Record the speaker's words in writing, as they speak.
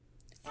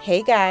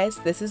Hey guys,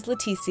 this is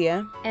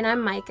Leticia. And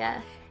I'm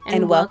Micah.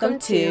 And welcome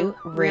to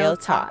Real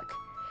Talk.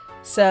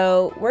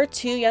 So, we're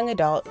two young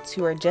adults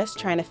who are just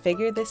trying to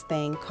figure this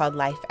thing called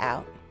life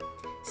out.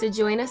 So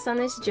join us on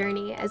this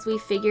journey as we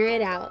figure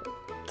it out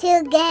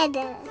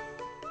together.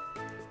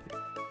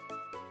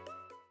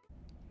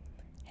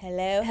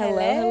 Hello.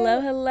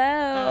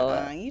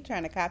 You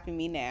trying to copy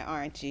me now,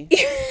 aren't you?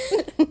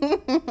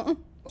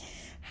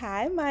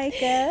 Hi,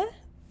 Micah.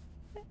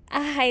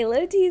 Hi,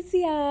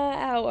 Leticia.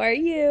 How are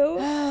you?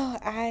 Oh,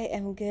 I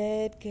am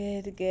good.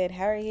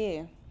 How are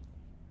you?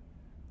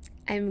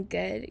 I'm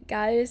good.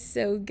 God is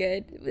so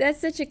good.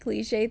 That's such a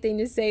cliche thing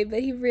to say,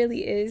 but he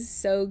really is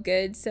so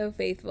good, so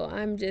faithful.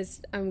 I'm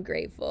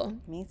grateful.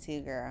 Me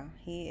too, girl.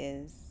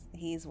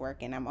 He's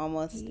working.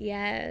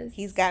 Yes.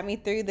 He's got me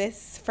through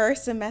this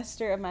first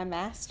semester of my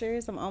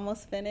master's. I'm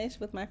almost finished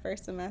with my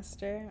first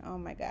semester. Oh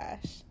my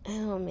gosh.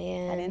 Oh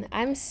man.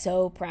 I'm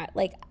so proud.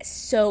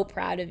 So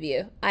proud of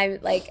you.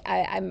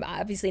 I'm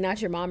obviously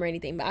not your mom or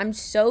anything, but I'm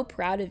so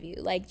proud of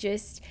you.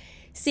 Just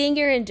seeing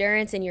your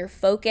endurance and your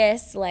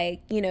focus,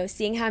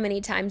 seeing how many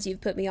times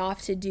you've put me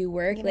off to do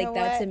work, no,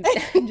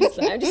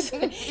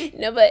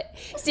 but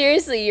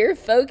seriously, your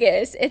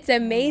focus, it's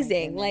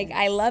amazing.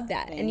 I love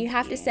that. Thank and you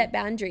have you. to set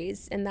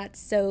boundaries, and that's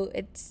so,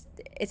 it's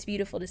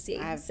beautiful to see.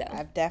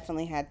 I've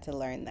definitely had to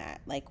learn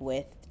that,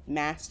 with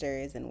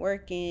masters and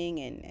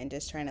working and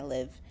just trying to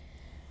live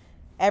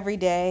every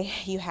day.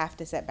 You have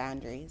to set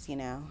boundaries,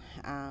 Yeah.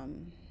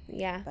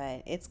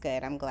 But it's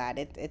good. I'm glad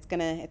it's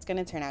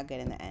gonna turn out good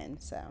in the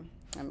end. So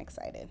I'm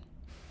excited.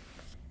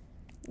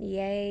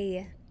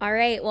 Yay. All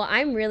right. Well,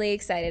 I'm really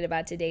excited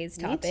about today's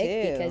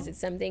topic because it's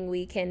something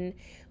we can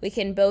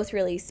both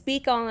really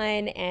speak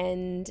on,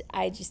 and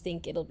I just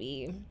think it'll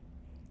be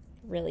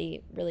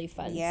really, really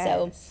fun.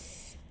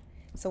 Yes.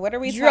 So what are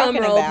we drum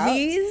talking roll, about?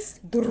 Please.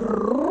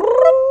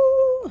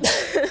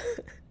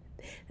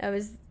 That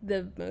was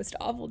the most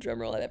awful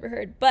drum roll I've ever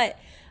heard. But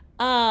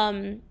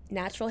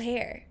natural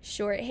hair,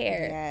 short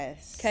hair,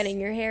 yes,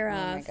 cutting your hair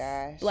off, oh my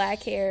gosh,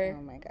 black hair,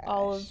 oh my gosh,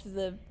 all of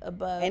the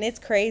above. And it's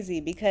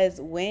crazy because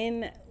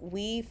when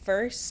we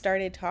first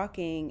started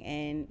talking,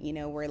 and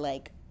we're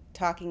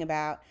talking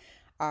about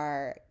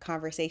our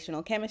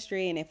conversational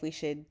chemistry and if we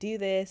should do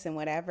this and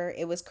whatever,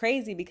 it was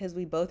crazy because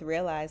we both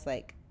realized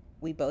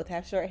we both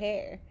have short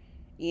hair,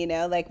 we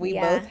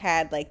both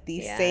had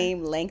the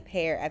same length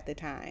hair at the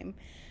time.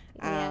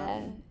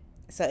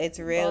 So it's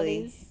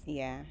really, Baldies.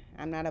 Yeah,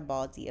 I'm not a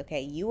baldy. Okay,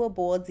 you a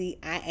baldy.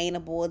 I ain't a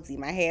baldy.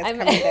 My hair's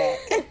coming back.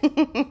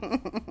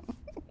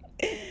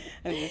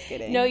 I'm just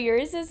kidding. No,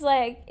 yours is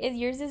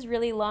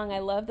really long. I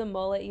love the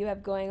mullet you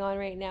have going on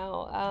right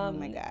now. Oh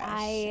my gosh,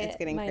 it's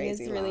getting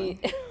crazy long.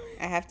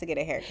 I have to get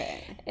a haircut.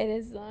 It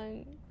is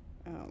long.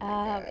 Oh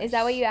my gosh. Is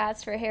that what you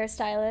asked for, a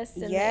hairstylist?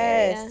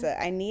 Yes,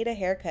 I need a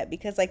haircut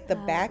because the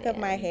back of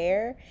my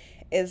hair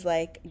is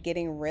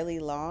getting really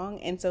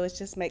long, and so it's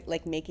just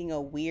making a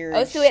weird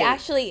so shape. It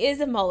actually is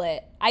a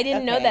mullet. I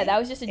didn't know that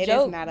was just a joke. It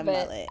is not a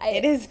mullet.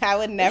 It is. I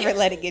would never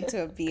let it get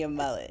to be a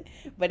mullet,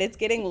 but it's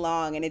getting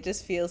long and it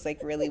just feels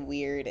really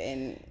weird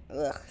and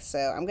ugh. So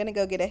I'm gonna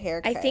go get a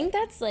haircut. I think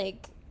that's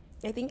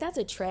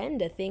a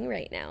trend, a thing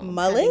right now.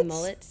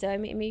 Mullets. So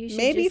maybe you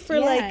should for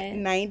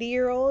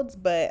 90-year-olds,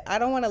 but I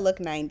don't want to look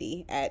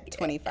 90 at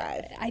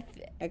 25.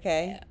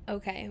 Okay.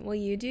 Okay. Well,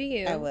 you do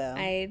you. I will.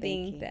 I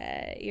think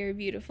that you're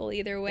beautiful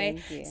either way.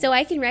 Thank you. So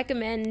I can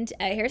recommend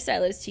a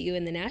hairstylist to you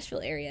in the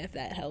Nashville area if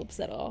that helps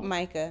at all.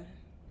 Micah,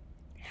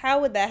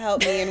 how would that help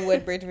me in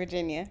Woodbridge,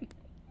 Virginia?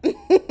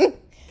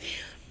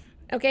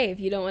 Okay, if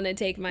you don't want to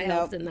take my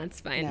help, then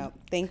that's fine. No,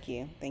 thank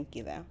you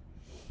though.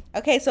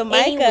 Okay, so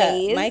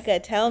Micah,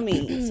 tell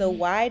me. So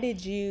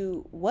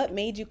what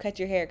made you cut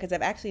your hair? Because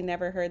I've actually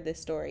never heard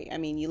this story. I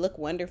mean, you look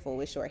wonderful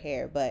with short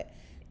hair, but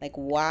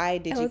why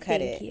did you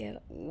cut it? You.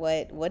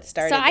 What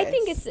started? So I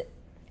think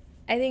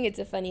it's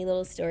a funny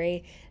little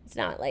story. It's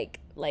not like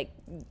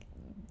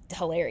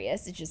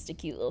hilarious. It's just a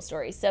cute little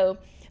story. So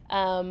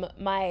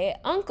my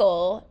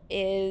uncle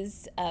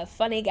is a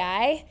funny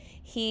guy.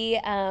 He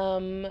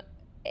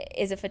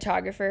is a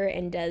photographer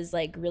and does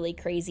really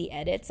crazy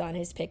edits on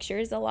his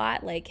pictures a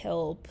lot.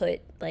 He'll put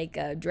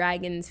a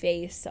dragon's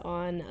face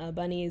on a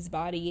bunny's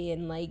body,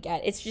 and he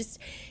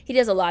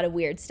does a lot of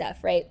weird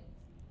stuff, right?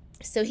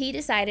 So he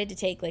decided to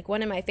take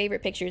one of my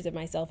favorite pictures of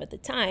myself at the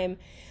time.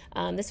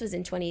 This was in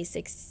it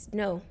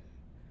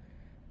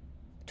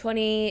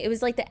was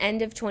the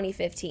end of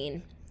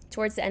 2015.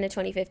 Towards the end of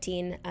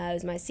 2015, it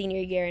was my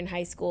senior year in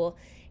high school,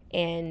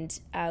 and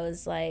I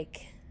was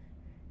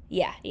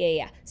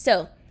yeah.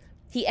 So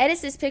he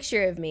edits this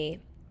picture of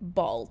me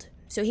bald.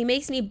 So he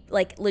makes me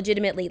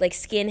legitimately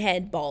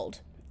skinhead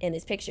bald in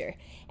this picture.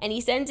 And he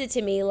sends it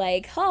to me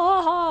ha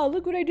ha ha,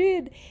 look what I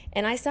did.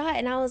 And I saw it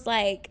and I was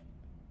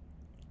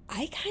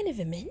I kind of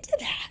am into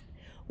that.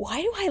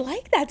 Why do I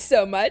like that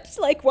so much?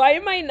 Why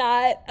am I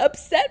not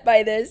upset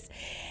by this?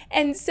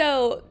 And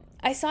so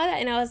I saw that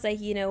and I was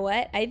you know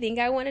what? I think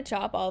I want to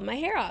chop all of my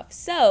hair off.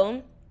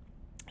 So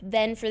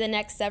then for the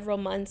next several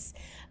months,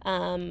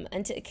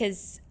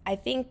 because I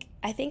think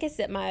I think it's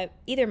that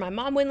either my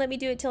mom wouldn't let me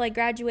do it till I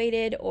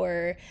graduated,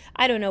 or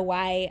I don't know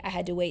why I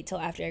had to wait till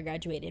after I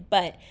graduated.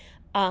 But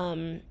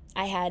I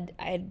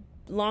had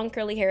long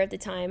curly hair at the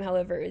time.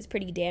 However, it was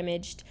pretty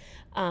damaged.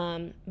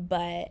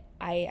 But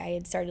I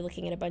had started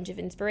looking at a bunch of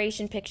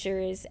inspiration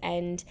pictures,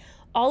 and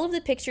all of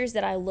the pictures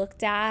that I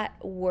looked at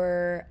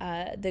were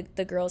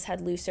the girls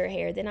had looser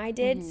hair than I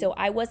did. So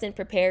I wasn't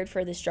prepared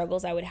for the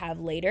struggles I would have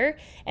later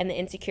and the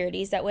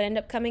insecurities that would end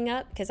up coming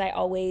up, because I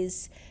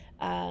always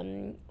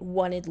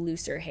wanted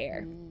looser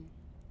hair.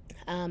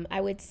 I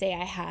would say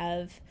I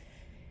have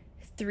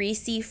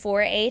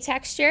 3C4A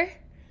texture.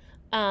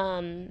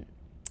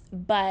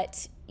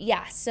 But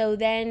yeah, so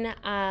then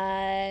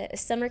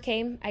summer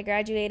came, I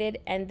graduated,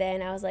 and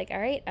then I was like, all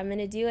right, I'm going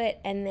to do it.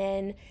 And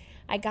then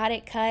I got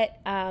it cut.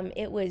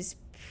 It was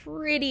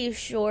pretty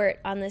short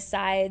on the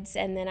sides,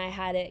 and then I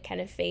had it kind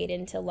of fade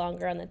into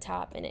longer on the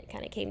top, and it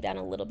kind of came down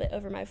a little bit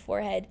over my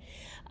forehead.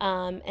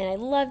 And I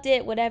loved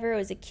it, whatever. It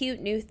was a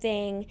cute new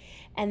thing.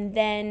 And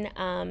then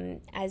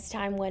as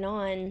time went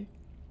on,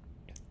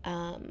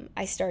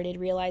 I started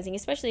realizing,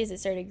 especially as it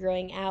started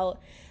growing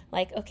out,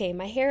 like, okay,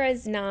 my hair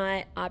is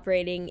not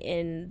operating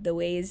in the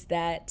ways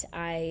that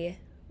I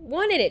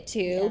wanted it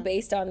to,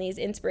 based on these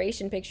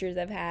inspiration pictures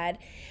I've had.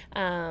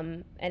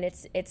 And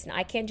it's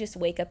I can't just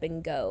wake up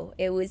and go.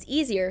 It was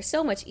easier,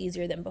 so much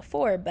easier than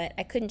before, but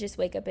I couldn't just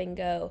wake up and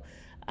go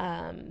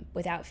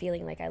without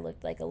feeling like I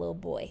looked like a little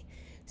boy.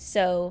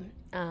 So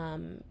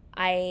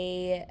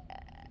anyway,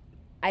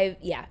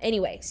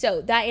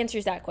 so that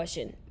answers that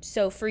question.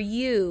 So for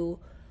you,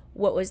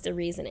 what was the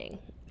reasoning?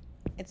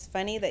 It's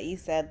funny that you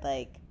said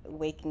like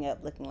waking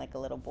up looking like a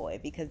little boy,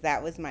 because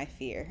that was my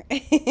fear.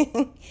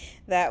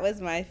 That was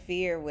my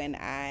fear when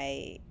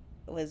I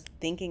was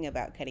thinking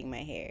about cutting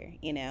my hair,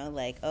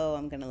 like, oh,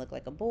 I'm going to look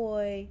like a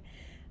boy.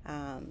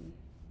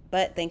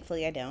 But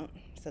thankfully I don't.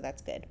 So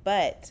that's good.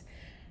 But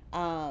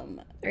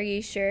are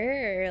you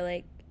sure? Or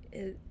like,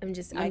 I'm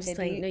just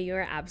playing. No, you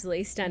are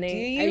absolutely stunning. Do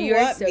you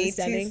want me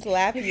to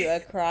slap you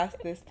across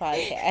this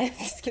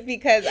podcast?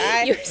 Because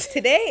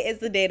today is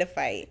the day to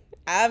fight.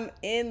 I'm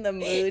in the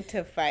mood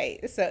to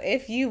fight. So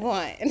if you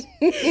want.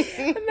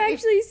 I'm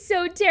actually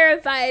so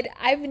terrified.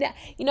 I've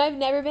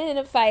never been in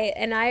a fight,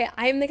 and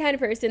I'm the kind of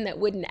person that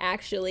wouldn't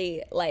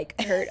actually like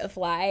hurt a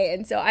fly.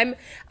 And so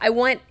I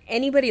want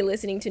anybody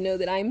listening to know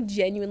that I'm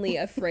genuinely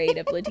afraid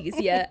of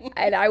Leticia,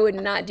 and I would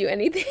not do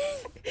anything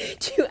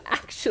to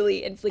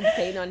actually inflict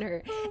pain on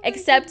her,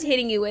 except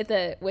hitting you with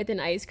an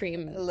ice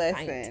cream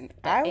Listen,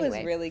 I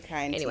was really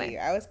kind to you.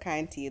 I was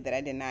kind to you that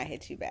I did not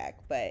hit you back.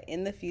 But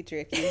in the future,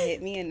 if you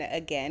hit me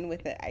again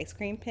with an ice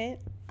cream pint,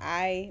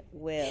 I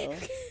will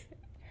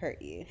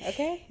hurt you.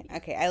 Okay?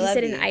 Okay, I love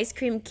you. You said an ice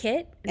cream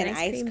kit? An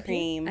ice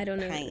cream I don't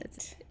know.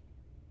 Pint.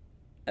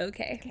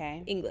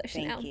 Okay. English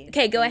Thank now. You.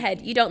 Okay, go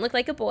ahead. You don't look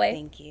like a boy.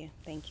 Thank you,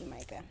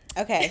 Micah.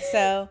 Okay,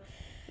 so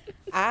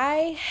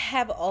I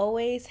have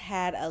always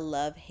had a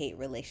love-hate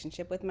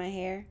relationship with my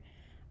hair.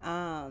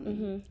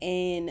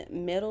 In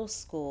middle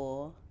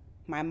school,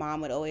 my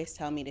mom would always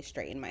tell me to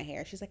straighten my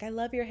hair. She's like, I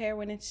love your hair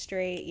when it's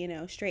straight,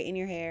 straighten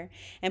your hair.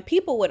 And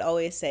people would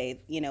always say,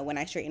 when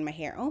I straighten my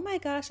hair, oh my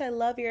gosh, I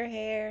love your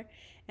hair.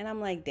 And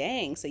I'm like,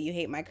 dang, so you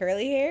hate my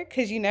curly hair?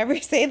 Because you never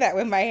say that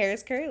when my hair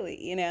is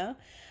curly, Yeah.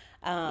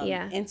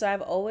 And so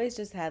I've always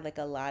just had like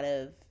a lot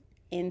of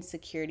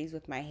insecurities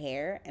with my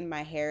hair, and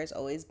my hair has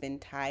always been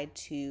tied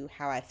to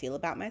how I feel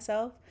about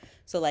myself.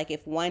 So like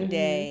if one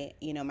day,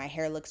 my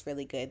hair looks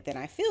really good, then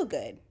I feel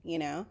good,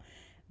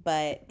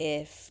 But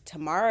if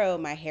tomorrow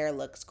my hair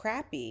looks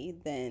crappy,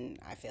 then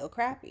I feel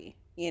crappy,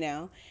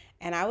 And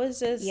I was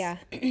just,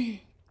 I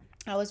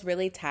was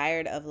really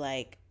tired of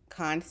like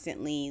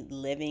constantly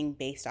living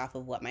based off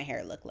of what my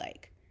hair looked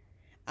like.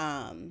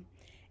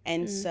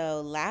 And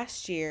so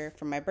last year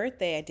for my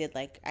birthday,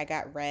 I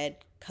got red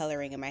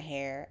coloring in my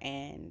hair,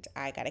 and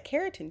I got a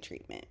keratin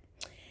treatment.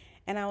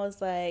 And I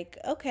was like,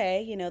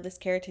 okay, this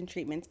keratin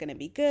treatment's going to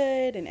be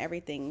good and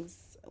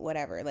everything's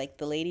whatever. Like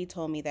the lady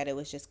told me that it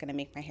was just going to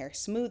make my hair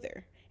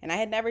smoother. And I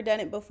had never done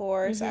it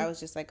before, so I was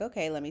just like,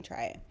 okay, let me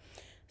try it.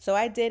 So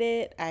I did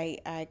it.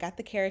 I got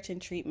the keratin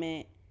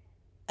treatment.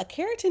 A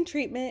keratin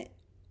treatment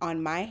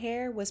on my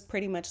hair was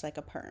pretty much like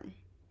a perm.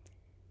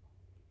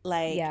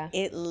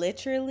 It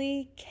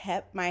literally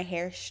kept my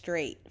hair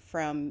straight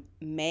from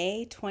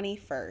May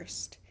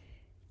 21st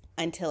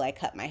until I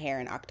cut my hair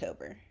in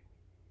October.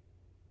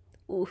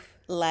 Oof.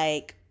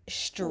 Like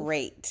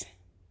straight.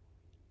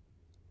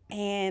 Oof.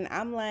 And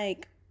I'm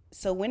like,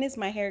 so when is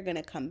my hair going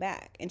to come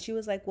back? And she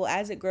was like, well,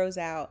 as it grows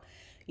out,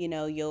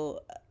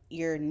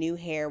 your new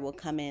hair will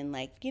come in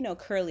like,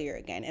 curlier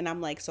again. And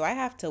I'm like, so I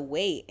have to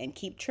wait and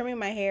keep trimming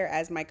my hair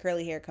as my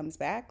curly hair comes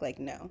back? Like,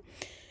 no.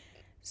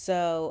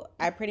 So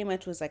I pretty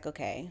much was like,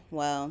 okay,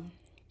 well,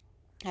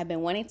 I've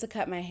been wanting to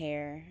cut my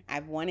hair.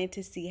 I've wanted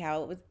to see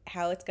how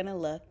it's gonna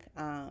look.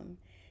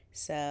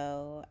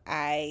 So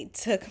I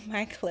took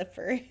my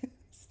clippers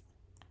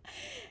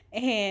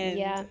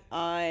and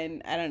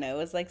on, I don't know, it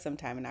was like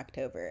sometime in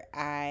October,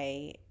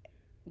 I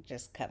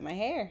just cut my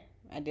hair.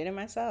 I did it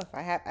myself.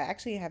 I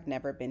actually have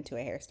never been to a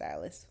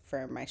hairstylist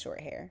for my short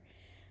hair.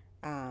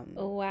 Um,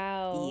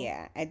 Wow.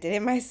 yeah, I did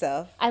it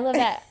myself. I love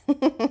that.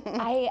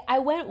 I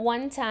went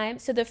one time.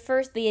 So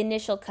the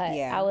initial cut,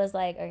 Yeah. I was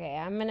like, okay,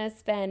 I'm gonna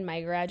spend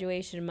my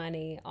graduation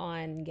money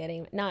on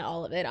getting, not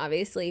all of it,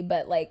 obviously,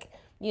 but like,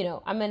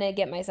 I'm gonna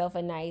get myself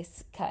a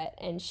nice cut.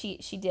 And she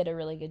did a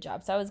really good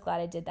job. So I was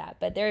glad I did that.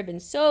 But there have been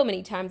so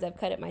many times I've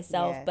cut it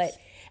myself. But Yes.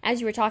 as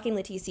you were talking,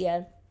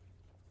 Leticia,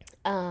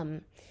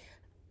 um,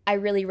 I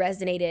really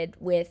resonated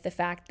with the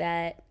fact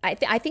that I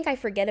think I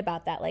forget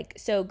about that. Like,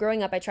 so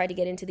growing up, I tried to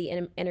get into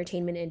the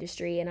entertainment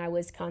industry, and I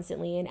was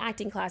constantly in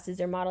acting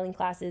classes or modeling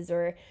classes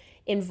or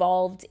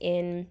involved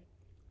in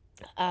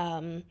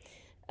um,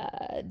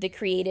 the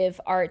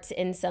creative arts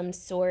in some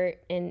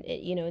sort, and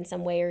in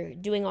some way, or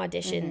doing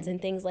auditions Mm-hmm.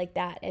 and things like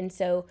that. And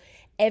so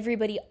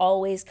everybody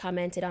always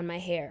commented on my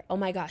hair. Oh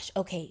my gosh,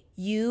 okay,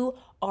 you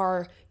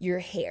are your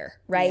hair,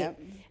 right? Yep.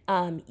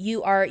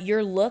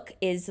 Your look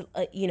is,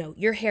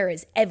 your hair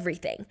is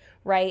everything,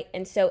 right?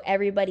 And so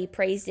everybody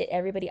praised it,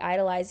 everybody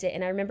idolized it.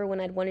 And I remember when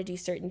I'd want to do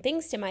certain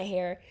things to my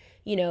hair,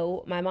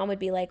 my mom would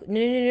be like, no,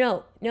 no, no,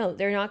 no, no,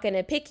 they're not going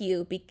to pick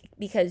you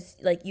because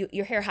like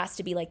your hair has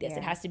to be like this. It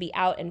Yeah. has to be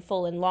out and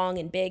full and long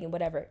and big and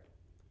whatever.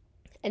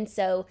 And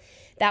so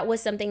that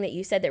was something that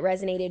you said that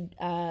resonated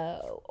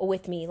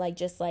with me, like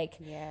just like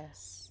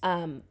Yes.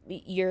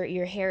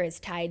 your hair is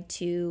tied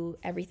to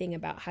everything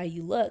about how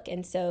you look.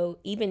 And so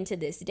even to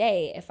this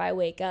day, if I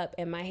wake up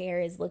and my hair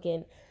is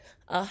looking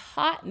a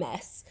hot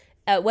mess,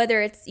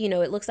 whether it's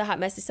it looks a hot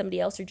mess to somebody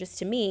else or just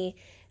to me,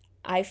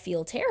 I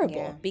feel Yeah.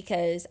 terrible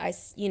because I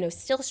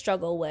still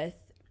struggle with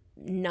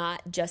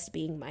not just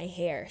being my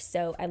hair.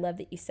 So I love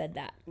that you said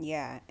that.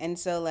 Yeah. And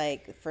so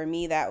like for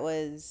me that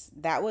was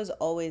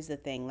always the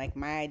thing. Like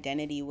my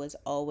identity was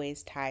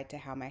always tied to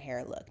how my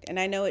hair looked. And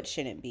I know it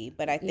shouldn't be,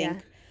 but I Yeah.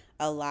 think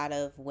a lot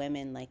of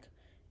women like,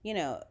 you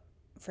know,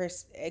 for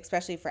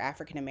especially for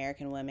African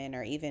American women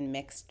or even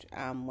mixed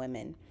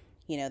women,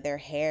 their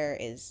hair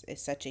is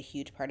such a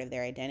huge part of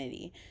their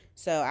identity.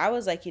 So I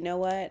was like, you know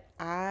what?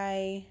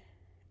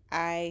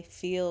 I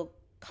feel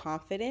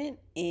confident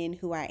in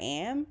who I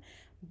am,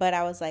 but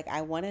I was like,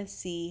 I want to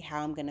see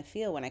how I'm going to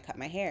feel when I cut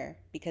my hair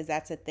because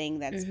that's a thing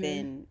that's Mhm.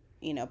 been,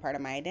 part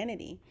of my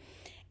identity.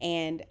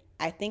 And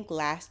I think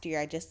last year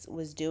I just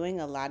was doing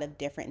a lot of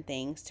different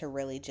things to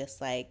really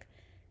just like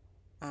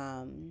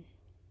um,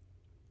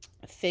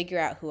 figure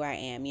out who I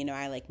am.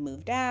 I like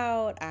moved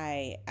out.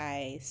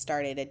 I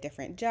started a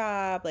different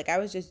job. Like I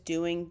was just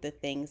doing the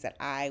things that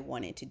I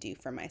wanted to do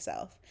for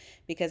myself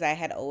because I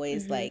had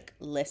always Mhm. like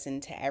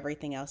listened to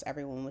everything else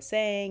everyone was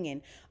saying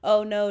and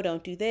oh no,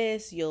 don't do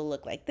this. You'll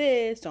look like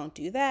this. Don't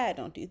do that.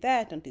 Don't do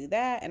that. Don't do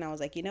that. And I was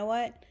like, "You know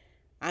what?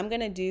 I'm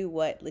going to do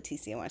what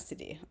Leticia wants to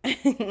do."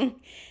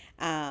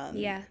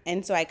 Yeah.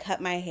 And so I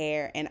cut my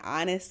hair, and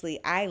honestly,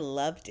 I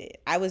loved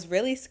it. I was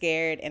really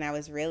scared, and I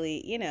was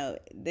really,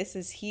 this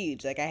is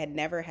huge. Like, I had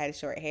never had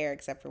short hair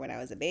except for when I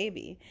was a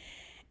baby.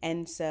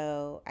 And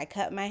so I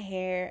cut my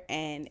hair,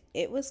 and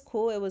it was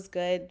cool. It was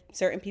good.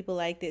 Certain people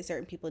liked it,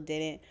 certain people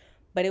didn't.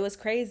 But it was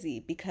crazy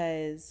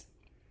because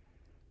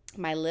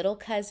my little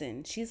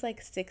cousin, she's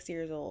like 6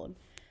 years old,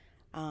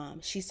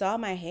 she saw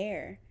my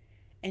hair,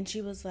 and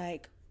she was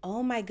like,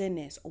 "Oh my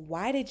goodness,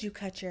 why did you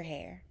cut your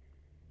hair?"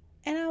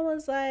 And I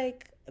was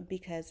like,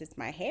 because it's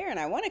my hair and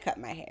I want to cut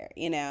my hair.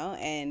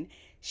 And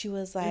she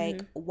was like,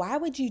 Mhm. "Why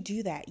would you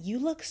do that? You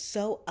look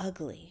so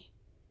ugly."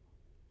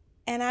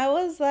 And I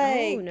was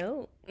Oh like,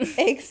 no.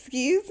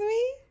 "Excuse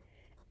me?"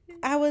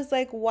 I was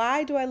like,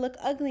 "Why do I look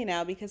ugly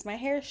now? Because my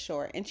hair is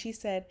short." And she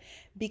said,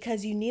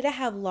 "Because you need to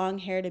have long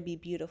hair to be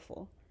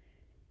beautiful."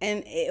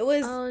 And it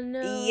was, Oh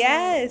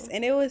yes, no.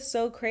 and it was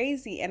so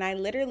crazy. And I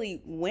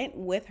literally went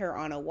with her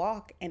on a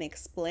walk and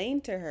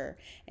explained to her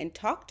and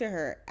talked to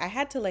her. I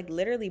had to like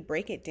literally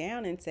break it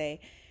down and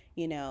say,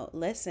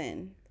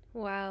 listen,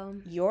 Wow.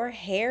 your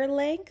hair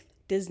length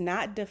does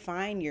not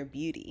define your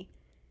beauty.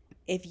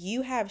 If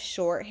you have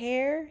short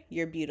hair,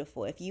 you're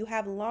beautiful. If you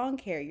have long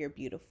hair, you're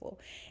beautiful.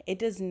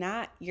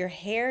 Your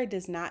hair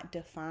does not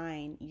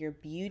define your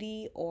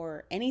beauty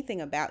or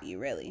anything about you,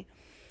 really.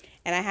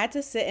 And I had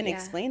to sit and Yeah.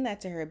 explain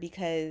that to her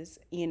because,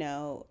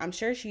 I'm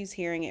sure she's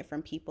hearing it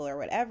from people or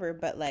whatever,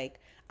 but like,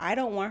 I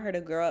don't want her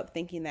to grow up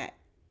thinking that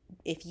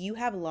if you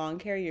have long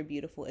hair, you're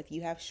beautiful. If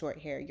you have short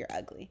hair, you're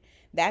ugly.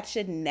 That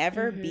should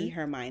never be Mhm.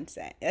 her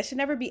mindset. That should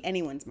never be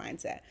anyone's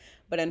mindset.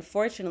 But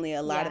unfortunately,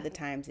 a lot of Yeah. the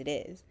times it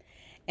is.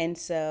 And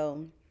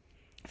so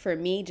for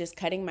me, just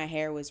cutting my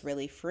hair was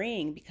really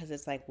freeing because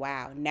it's like,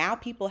 wow, now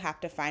people have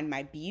to find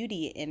my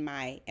beauty in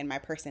my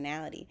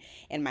personality,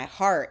 in my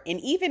heart, and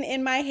even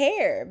in my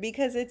hair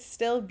because it's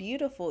still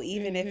beautiful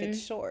even if it's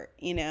Mhm. short.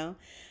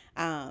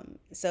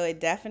 So it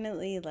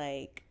definitely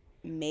like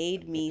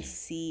made me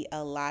see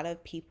a lot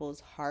of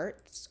people's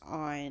hearts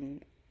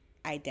on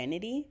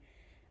identity,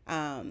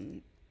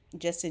 um,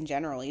 just in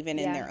general, even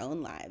in Yeah. their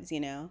own lives.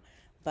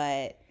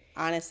 But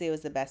honestly, it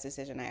was the best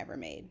decision I ever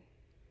made.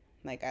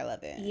 Like, I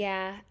love it.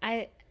 Yeah.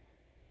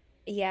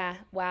 Yeah,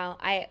 wow.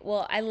 I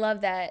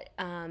love that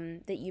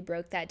that you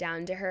broke that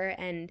down to her,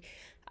 and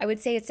I would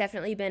say it's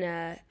definitely been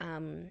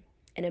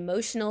an an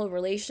emotional,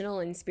 relational,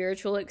 and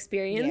spiritual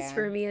experience Yeah.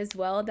 for me as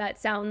well. That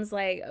sounds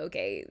like,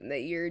 okay,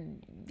 that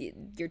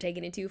you're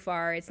taking it too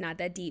far. It's not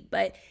that deep,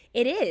 but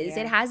it is.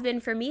 Yeah. It has been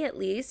for me, at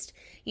least,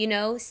 you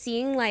know,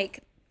 seeing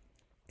like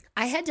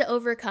I had to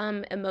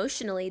overcome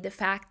emotionally the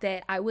fact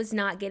that I was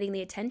not getting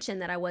the attention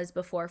that I was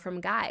before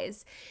from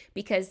guys,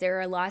 because there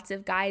are lots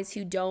of guys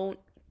who don't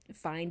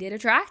find it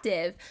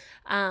attractive.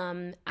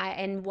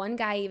 And one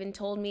guy even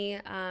told me,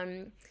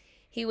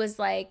 he was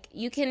like,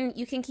 you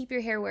can keep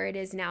your hair where it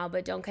is now,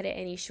 but don't cut it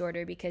any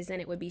shorter, because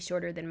then it would be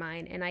shorter than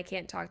mine, and I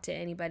can't talk to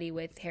anybody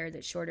with hair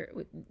that's shorter,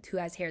 who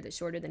has hair that's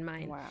shorter than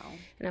mine. Wow.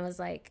 And I was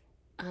like,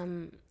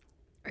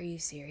 are you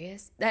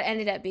serious? That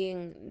ended up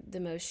being the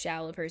most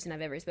shallow person I've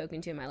ever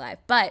spoken to in my life,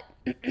 but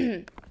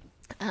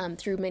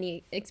through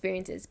many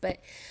experiences.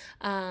 But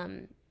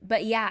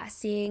yeah,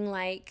 seeing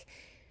like,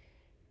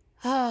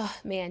 oh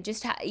man,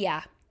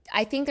 yeah.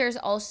 I think there's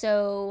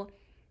also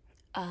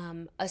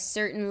a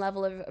certain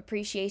level of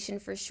appreciation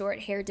for short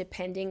hair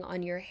depending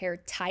on your hair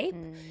type,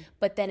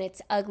 but then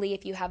it's ugly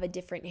if you have a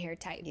different hair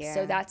type. Yeah.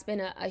 So that's been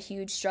a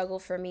huge struggle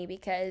for me,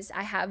 because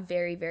I have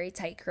very, very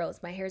tight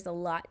curls. My hair's a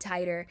lot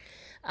tighter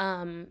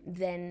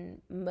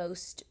than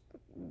most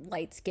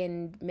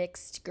light-skinned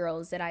mixed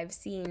girls that I've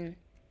seen.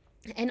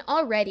 And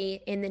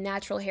already in the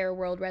natural hair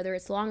world, whether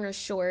it's long or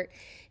short,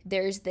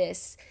 there's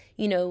this,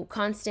 you know,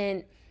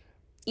 constant,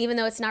 even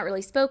though it's not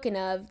really spoken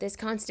of, this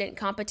constant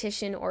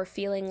competition or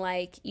feeling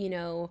like, you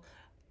know,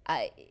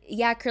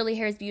 yeah, curly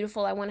hair is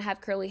beautiful. I want to have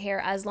curly hair,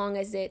 as long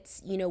as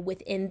it's, you know,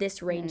 within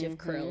this range of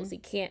curls.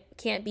 It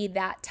can't be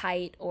that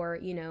tight, or,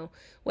 you know,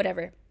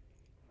 whatever.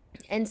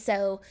 And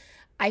so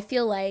I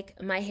feel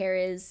like my hair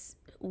is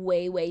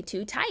way, way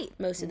too tight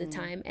most of the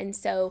time. And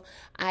so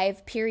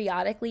I've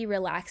periodically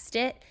relaxed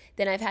it.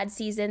 Then I've had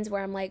seasons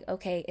where I'm like,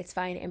 okay, it's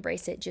fine,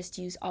 embrace it. Just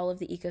use all of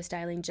the eco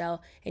styling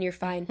gel and you're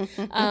fine.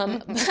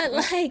 But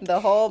like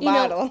The whole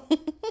bottle.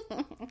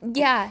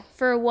 Yeah,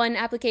 for one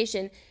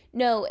application.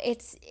 No,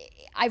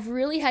 I've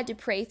really had to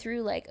pray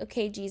through like,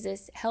 okay,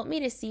 Jesus, help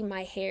me to see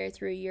my hair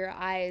through your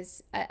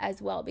eyes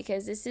as well,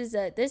 because this is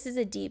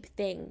a deep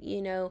thing,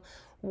 you know.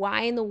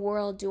 Why in the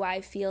world do I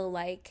feel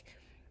like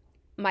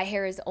my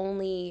hair is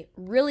only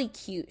really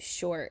cute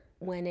short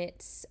when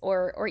it's,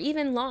 or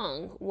even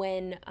long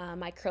when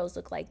my curls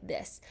look like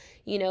this,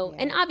 you know?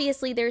 And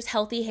obviously there's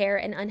healthy hair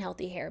and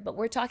unhealthy hair, but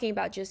we're talking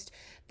about just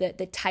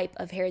the type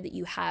of hair that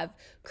you have,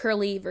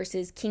 curly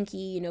versus kinky,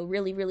 you know,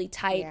 really, really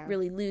tight,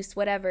 really loose,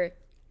 whatever.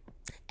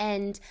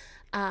 And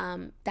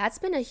that's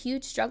been a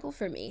huge struggle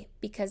for me,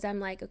 because I'm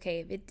like,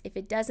 okay, if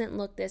it doesn't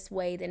look this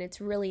way, then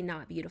it's really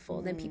not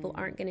beautiful. Then people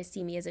aren't going to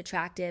see me as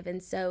attractive.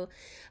 And so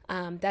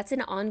that's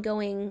an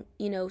ongoing,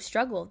 you know,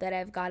 struggle that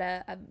I've got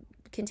to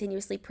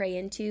continuously pray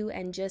into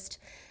and just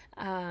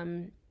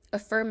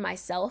affirm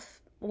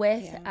myself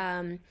with.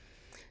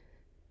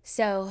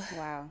 So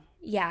wow.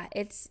 Yeah,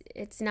 it's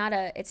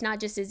not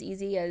just as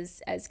easy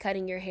as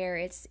cutting your hair.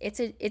 It's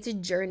a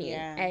journey.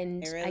 Yeah,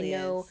 And it really I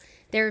know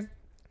is.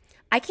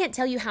 I can't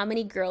tell you how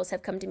many girls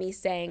have come to me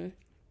saying,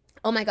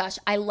 oh my gosh,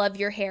 I love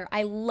your hair.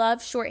 I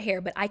love short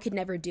hair, but I could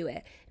never do it.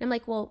 And I'm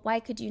like, well, why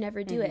could you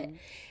never do it?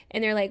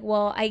 And they're like,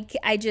 well,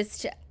 I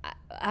just,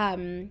 I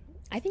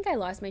think I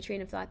lost my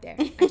train of thought there.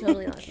 I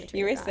totally lost my train of thought.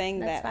 You were saying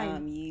That's that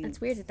fine.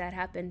 That's weird that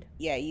happened.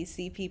 Yeah, you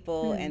see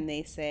people and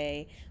they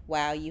say,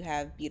 wow, you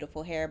have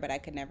beautiful hair, but I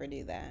could never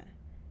do that.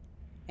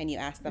 And you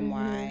ask them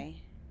why.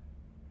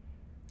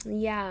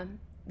 Yeah.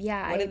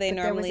 What do they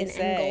normally say?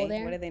 End goal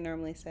there. What do they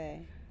normally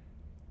say?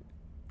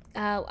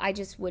 I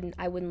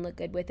wouldn't look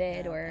good with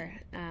it, or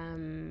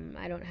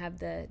I don't have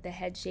the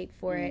head shape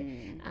for it.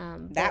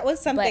 That was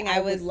something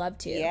I would love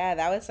to. Yeah,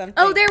 that was something.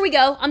 Oh, there we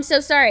go. I'm so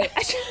sorry.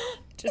 I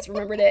just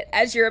remembered it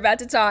as you're about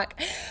to talk.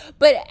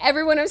 But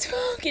everyone I've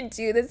spoken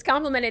to that's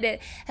complimented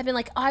it have been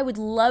like, oh, I would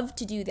love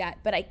to do that,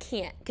 but I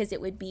can't, because it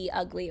would be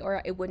ugly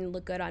or it wouldn't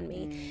look good on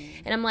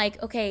me. And I'm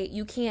like, okay,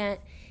 you can't.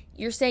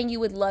 You're saying you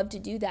would love to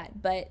do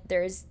that, but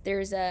there's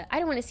a, I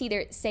don't want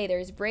to say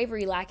there's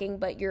bravery lacking,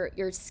 but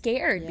you're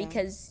scared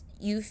because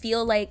you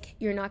feel like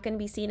you're not going to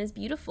be seen as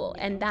beautiful.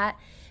 And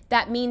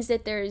that means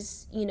that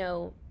there's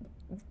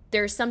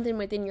something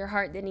within your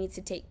heart that needs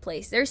to take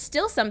place. There's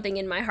still something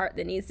in my heart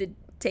that needs to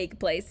take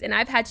place. And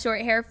I've had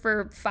short hair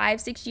for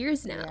 5-6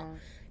 years now,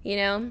 you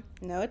know?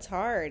 No, it's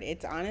hard.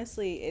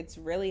 It's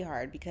really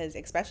hard, because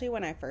especially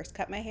when I first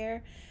cut my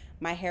hair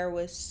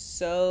was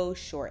so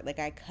short. Like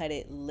I cut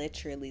it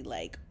literally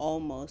like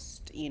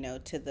almost,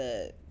 to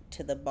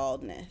the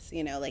baldness,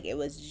 like it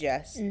was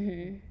just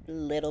a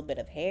little bit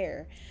of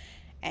hair.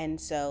 And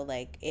so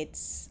like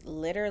it's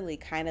literally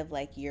kind of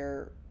like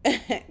you're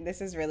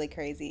this is really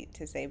crazy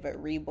to say,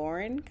 but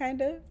reborn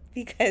kind of,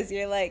 because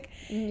you're like,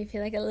 you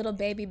feel like a little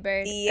baby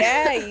bird.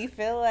 Yeah, you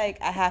feel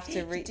like I have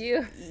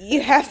to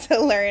you have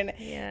to learn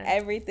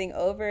everything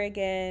over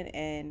again,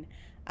 and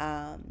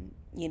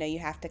you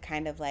have to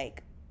kind of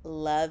like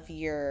love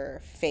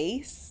your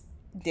face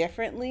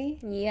differently.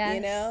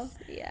 Yes.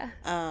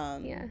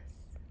 Yes.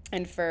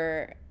 And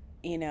for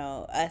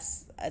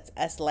us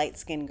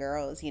light-skinned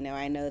girls,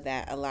 I know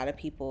that a lot of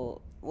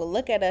people will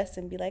look at us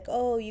and be like,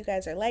 oh, you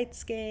guys are light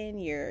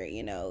skinned, you're,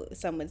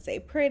 some would say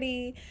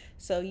pretty,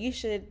 so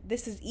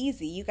this is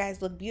easy, you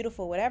guys look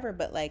beautiful, whatever.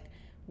 But like,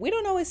 we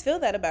don't always feel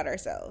that about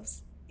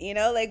ourselves.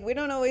 Like we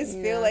don't always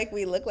feel No. like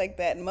we look like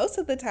that. And most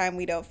of the time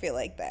we don't feel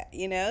like that,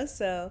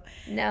 so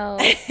No.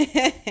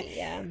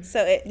 Yeah.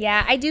 so it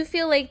Yeah, I do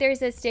feel like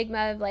there's a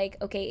stigma of like,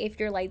 okay, if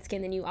you're light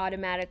skinned, then you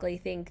automatically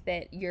think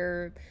that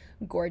you're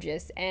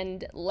gorgeous.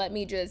 And let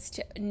me just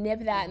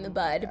nip that in the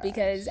bud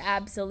because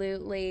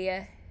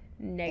absolutely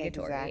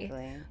negatory.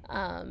 exactly.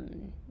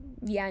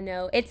 Yeah,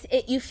 no,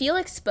 you feel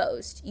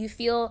exposed. You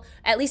feel,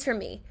 at least for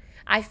me,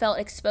 I felt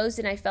exposed,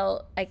 and I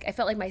felt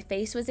like my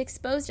face was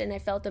exposed, and I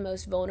felt the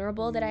most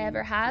vulnerable that I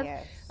ever have.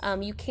 Yes.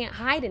 You can't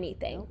hide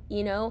anything,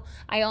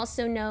 I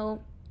also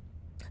know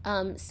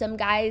some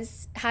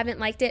guys haven't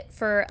liked it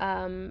for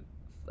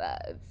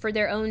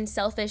their own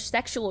selfish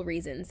sexual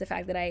reasons. The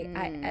fact that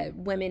I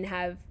women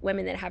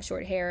that have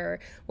short hair or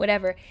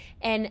whatever,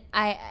 and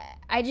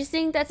I just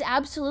think that's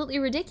absolutely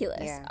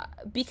ridiculous. Yeah.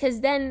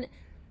 Because then,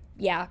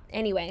 yeah.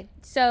 Anyway,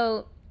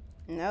 so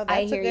no,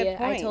 I that's a hear good you.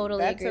 point. I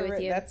totally agree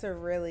with you. That's a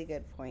really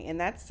good point. And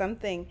that's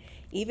something,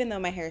 even though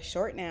my hair is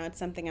short now, it's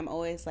something I'm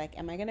always like,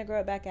 am I going to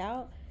grow it back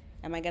out?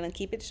 Am I going to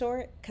keep it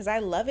short? Because I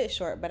love it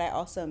short, but I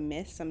also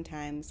miss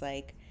sometimes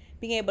like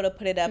being able to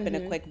put it up in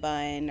a quick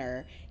bun,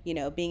 or,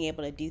 being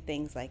able to do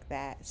things like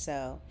that.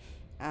 So,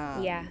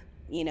 Yeah.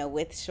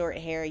 With short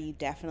hair, you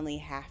definitely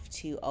have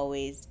to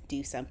always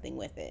do something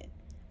with it.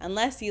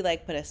 Unless you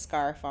like put a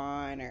scarf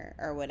on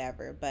or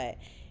whatever, but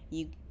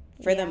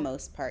for the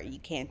most part, you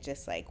can't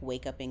just like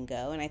wake up and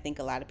go. And I think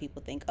a lot of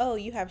people think, oh,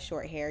 you have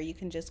short hair, you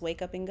can just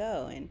wake up and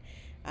go, and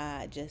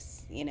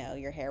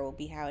your hair will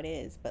be how it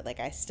is. But like,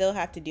 I still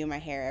have to do my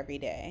hair every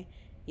day.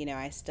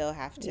 I still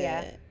have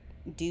to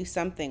do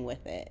something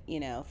with it,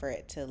 for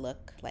it to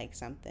look like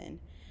something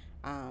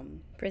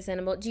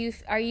presentable.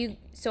 Are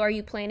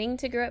you planning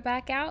to grow it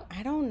back out?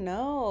 I don't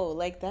know.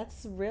 Like,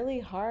 that's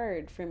really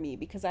hard for me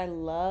because I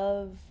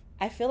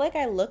feel like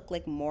I look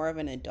like more of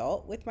an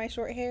adult with my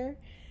short hair.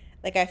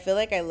 Like, I feel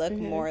like I look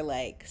more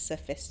like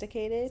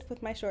sophisticated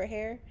with my short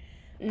hair.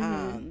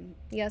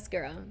 Yes,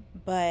 girl.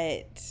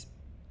 But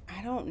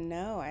I don't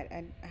know.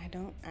 I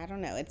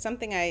don't know. It's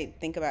something I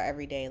think about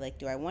every day. Like,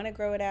 do I want to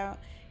grow it out?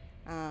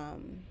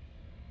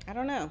 I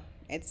don't know.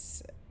 I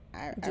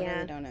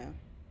really don't know.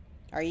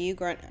 Are you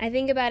growing? I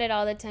think about it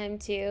all the time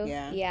too.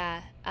 Yeah.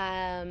 Yeah.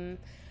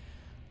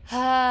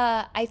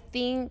 I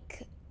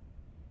think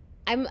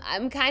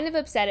I'm kind of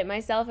upset at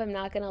myself, I'm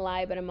not gonna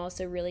lie, but I'm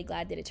also really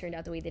glad that it turned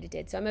out the way that it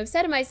did. So I'm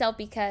upset at myself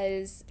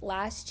because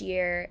last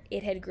year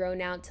it had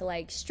grown out to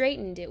like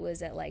straightened. It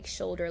was at like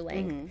shoulder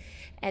length.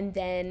 And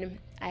then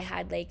I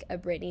had like a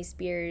Britney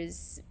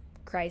Spears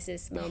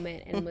crisis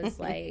moment and was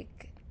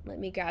like, let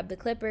me grab the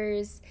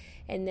clippers.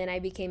 And then I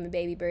became a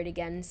baby bird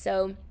again.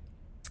 So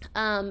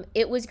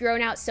it was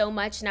grown out so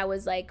much, and I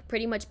was like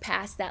pretty much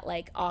past that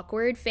like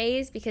awkward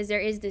phase, because there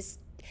is this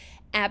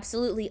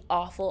absolutely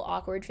awful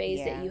awkward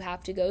phase that you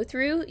have to go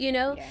through,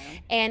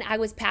 and I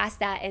was past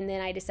that, and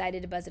then I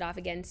decided to buzz it off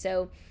again.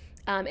 So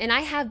and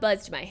I have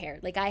buzzed my hair,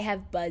 like I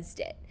have buzzed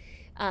it,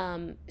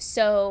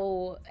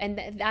 so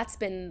and that's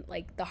been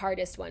like the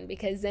hardest one,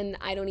 because then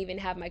I don't even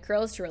have my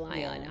curls to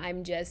rely on.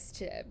 I'm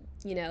just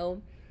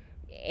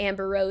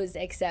Amber Rose,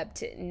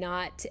 except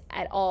not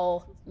at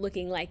all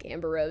looking like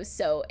Amber Rose,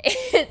 so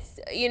it's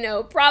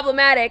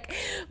problematic.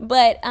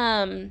 But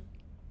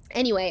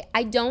anyway,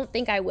 I don't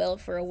think I will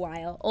for a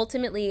while.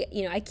 Ultimately,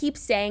 I keep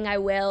saying I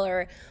will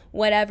or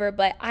whatever,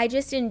 but I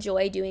just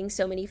enjoy doing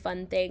so many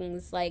fun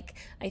things. Like,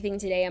 I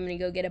think today I'm going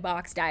to go get a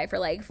box dye for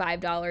like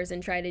 $5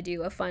 and try to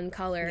do a fun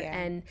color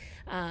and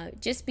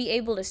just be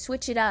able to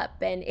switch it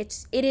up. And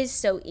it is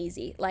so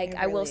easy. Like,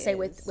 I will say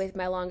with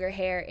my longer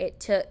hair,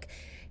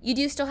 you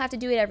do still have to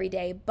do it every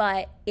day,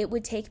 but it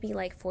would take me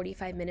like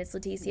 45 minutes,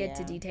 Leticia,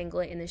 to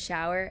detangle it in the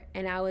shower.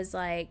 And I was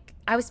like,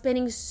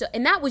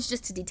 and that was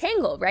just to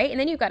detangle, right? And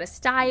then you've got to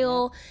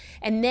style,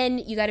 and then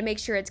you got to make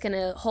sure it's going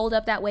to hold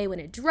up that way when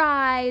it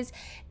dries.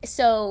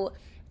 So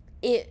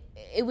it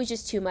was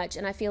just too much.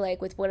 And I feel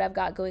like with what I've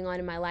got going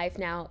on in my life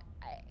now,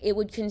 it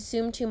would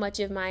consume too much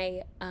of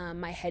my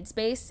my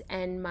headspace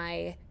and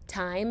my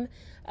time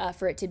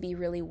for it to be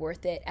really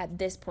worth it at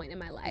this point in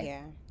my life.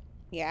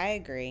 Yeah, I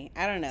agree.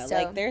 I don't know. So,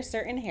 like, there's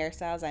certain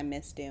hairstyles I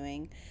miss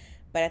doing,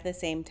 but at the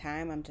same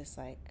time, I'm just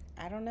like,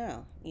 I don't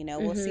know.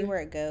 We'll see where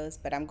it goes.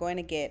 But I'm going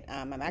to get,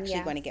 I'm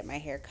actually going to get my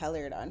hair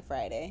colored on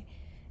Friday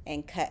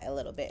and cut a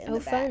little bit in the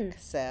back. Fun.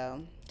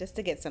 So, just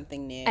to get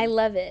something new. I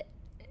love it.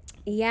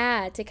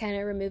 Yeah, to kind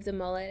of remove the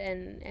mullet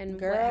and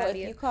girl, what have if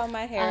you. you call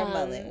my hair a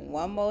mullet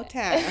one more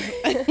time,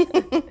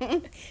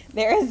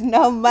 there is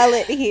no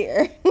mullet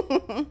here.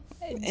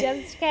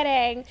 Just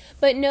kidding.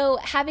 But no,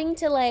 having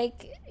to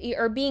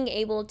or being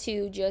able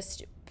to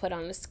just put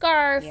on a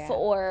scarf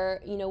or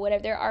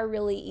whatever, there are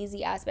really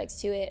easy aspects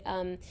to it.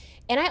 And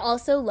I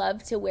also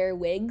love to wear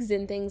wigs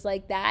and things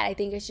like that. I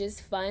think it's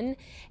just fun,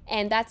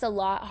 and that's a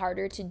lot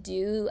harder to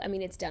do. I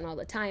mean, it's done all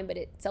the time, but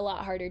it's a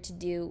lot harder to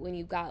do when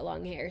you've got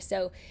long hair.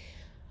 So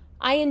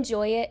I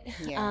enjoy it.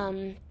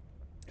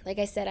 like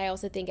I said, I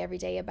also think every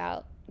day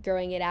about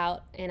growing it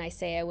out, and I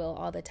say I will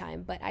all the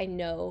time, but I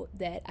know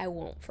that I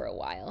won't for a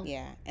while.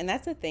 Yeah, and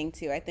that's the thing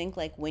too. I think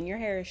like when your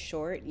hair is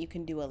short, you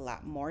can do a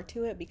lot more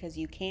to it because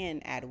you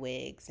can add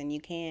wigs and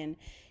you can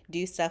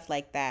do stuff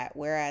like that.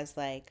 Whereas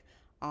like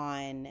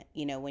on,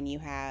 when you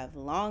have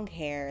long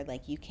hair,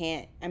 like you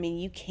can't, I mean,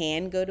 you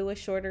can go to a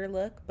shorter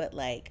look, but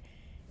like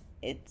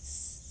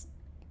it's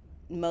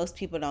most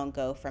people don't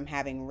go from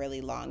having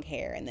really long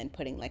hair and then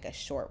putting like a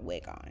short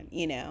wig on.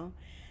 Yeah,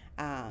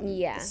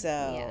 yeah.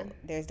 So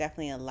there's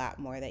definitely a lot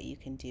more that you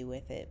can do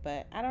with it.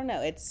 But I don't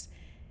know. It's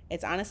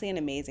honestly an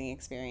amazing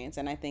experience,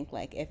 and I think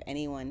like if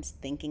anyone's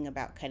thinking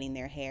about cutting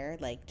their hair,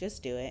 like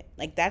just do it.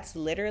 Like that's Do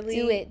literally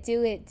it,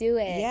 do it, do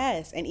it.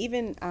 yes. And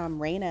even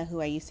Raina,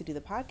 who I used to do the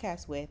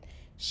podcast with,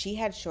 she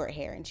had short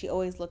hair and she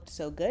always looked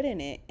so good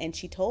in it. And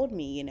she told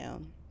me,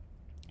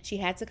 she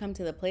had to come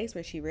to the place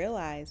where she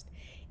realized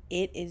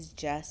it is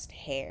just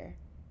hair.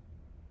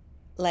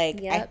 Like,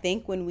 I Yep,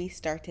 think when we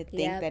start to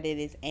think yep. that it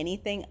is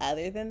anything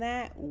other than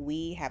that,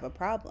 we have a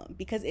problem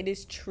because it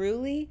is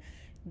truly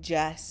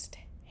just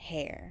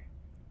hair,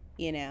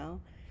 you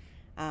know?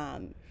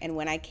 And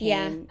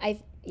Yeah,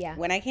 yeah.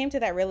 when I came to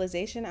that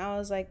realization, I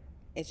was like,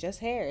 it's just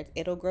hair.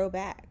 It'll grow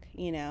back.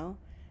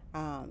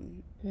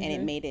 And it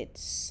Mm-hmm. made it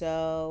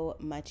so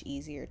much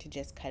easier to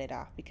just cut it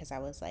off because I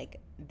was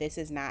like, this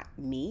is not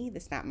me.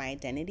 This is not my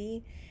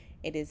identity.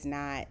 It is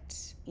not,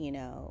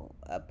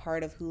 a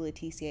part of who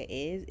Leticia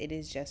is. It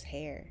is just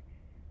hair.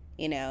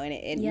 And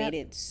it made Yep.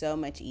 it so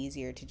much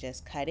easier to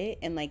just cut it.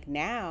 And like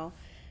now,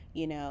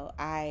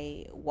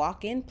 I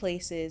walk in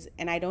places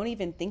and I don't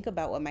even think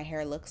about what my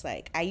hair looks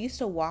like. I used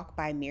to walk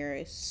by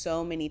mirrors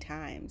so many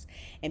times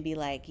and be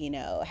like,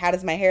 how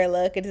does my hair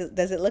look?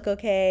 Does it look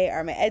okay?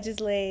 Are my edges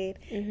laid?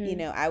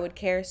 Mm-hmm. I would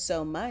care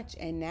so much.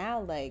 And now,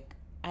 like,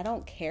 I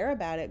don't care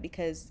about it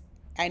because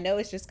I know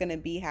it's just going to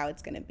be how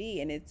it's going to be.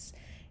 And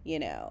you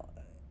know,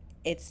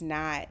 it's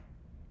not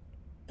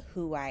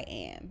who I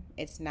am.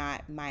 It's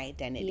not my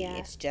identity. Yeah.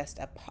 It's just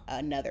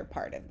another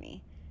part of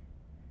me.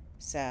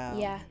 So,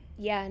 Yeah.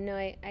 Yeah, no,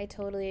 I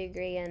totally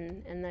agree,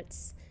 and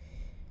that's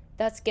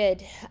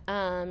good.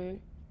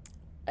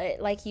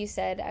 Like you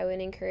said, I would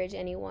encourage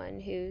anyone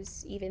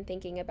who's even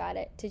thinking about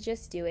it to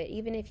just do it,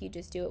 even if you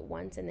just do it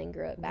once and then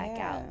grow it back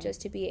yeah. out,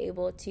 just to be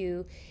able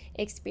to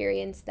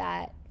experience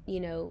that,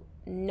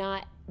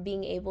 not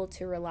being able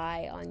to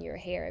rely on your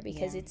hair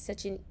because Yeah. it's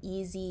such an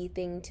easy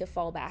thing to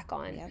fall back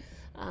on. Yep.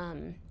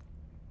 Um,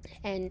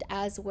 and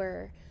as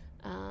we're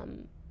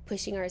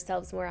pushing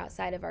ourselves more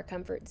outside of our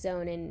comfort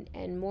zone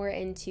and more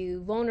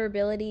into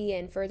vulnerability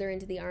and further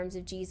into the arms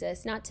of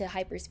Jesus, not to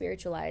hyper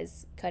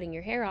spiritualize cutting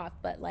your hair off,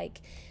 but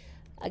like,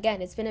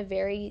 again, it's been a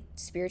very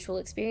spiritual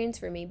experience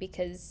for me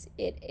because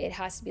it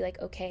has to be like,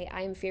 okay,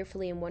 I am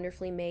fearfully and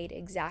wonderfully made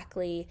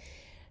exactly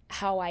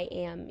how I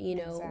am,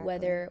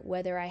 Exactly.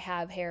 whether I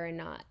have hair or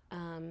not.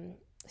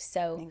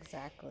 So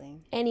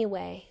Exactly.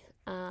 anyway,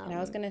 And I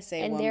was going to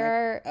say and one there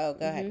more. are, Oh,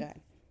 go ahead. mm-hmm. Go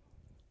ahead.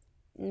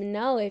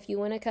 No, if you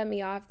want to cut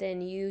me off,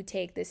 then you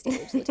take the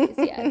stage,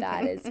 Leticia.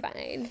 That is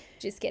fine.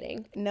 Just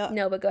kidding. No,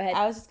 No, but go ahead.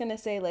 I was just going to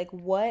say like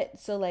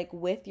so like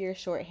with your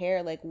short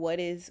hair, like what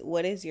is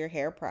your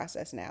hair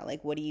process now?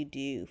 Like what do you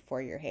do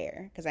for your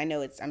hair? Cuz I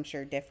know I'm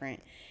sure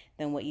different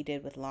than what you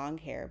did with long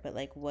hair, but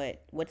like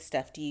what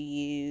stuff do you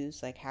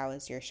use? Like how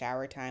is your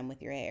shower time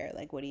with your hair?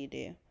 Like what do you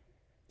do?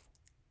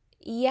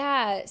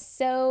 Yeah,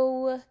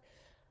 so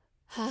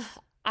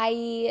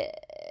I,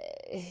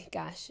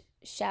 gosh,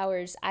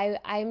 showers.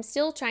 I'm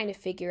still trying to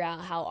figure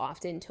out how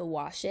often to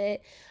wash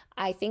it.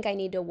 I think I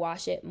need to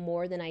wash it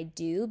more than I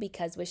do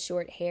because with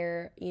short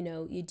hair,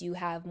 you do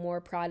have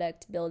more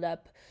product build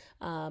up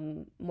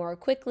more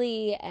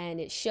quickly and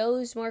it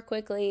shows more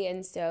quickly.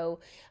 And so,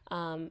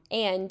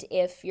 and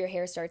if your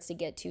hair starts to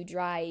get too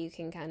dry, you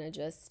can kind of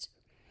just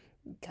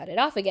cut it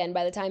off again.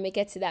 By the time it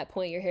gets to that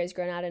point, your hair's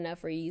grown out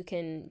enough where you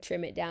can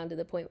trim it down to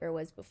the point where it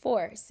was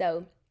before.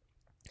 So,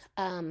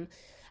 um,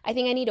 I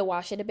think I need to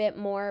wash it a bit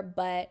more,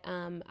 but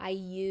I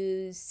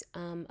use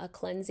a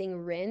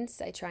cleansing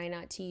rinse. I try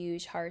not to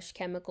use harsh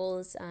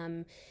chemicals.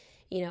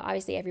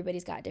 Obviously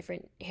everybody's got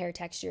different hair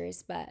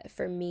textures, but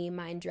for me,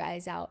 mine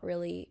dries out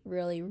really,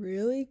 really,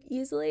 really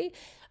easily.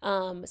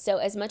 So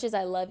as much as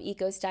I love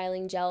Eco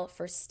Styling Gel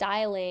for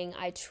styling,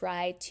 I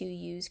try to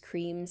use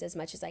creams as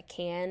much as I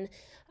can.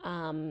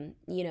 In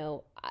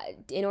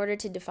order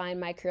to define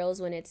my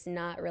curls when it's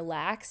not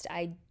relaxed,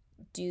 I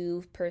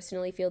do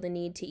personally feel the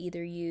need to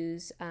either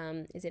use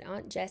is it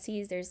Aunt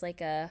Jessie's? There's like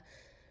a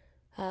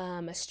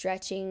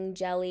stretching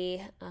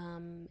jelly,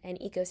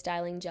 and eco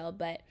styling gel,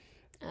 but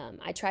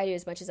I try to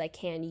as much as I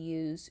can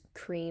use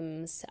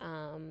creams.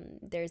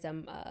 There's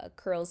a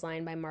curls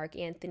line by Mark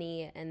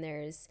Anthony, and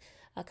there's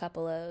a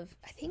couple of,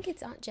 I think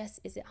it's Aunt Jess.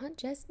 Is it Aunt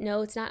Jess?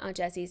 No, it's not Aunt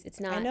Jessie's.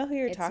 It's I not. know who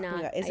you're It's talking not.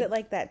 about. Is it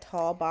like that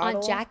tall Aunt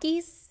bottle?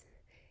 Jackie's.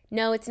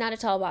 No, it's not a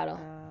tall bottle.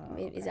 Oh,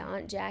 Is it okay.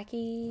 Aunt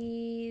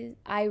Jackie?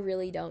 I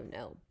really don't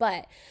know.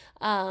 But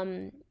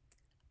um,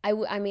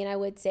 I mean, I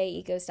would say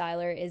Eco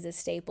Styler is a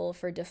staple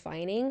for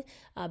defining,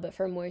 but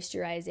for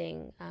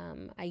moisturizing,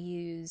 I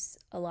use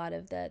a lot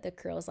of the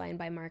Curls line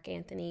by Mark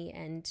Anthony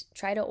and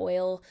try to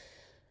oil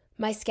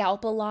my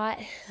scalp a lot,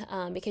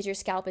 because your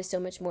scalp is so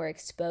much more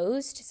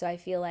exposed. So I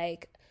feel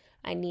like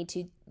I need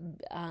to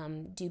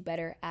do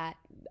better at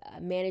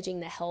managing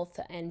the health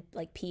and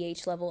like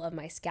pH level of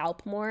my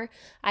scalp more.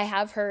 I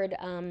have heard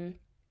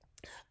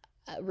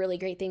really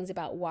great things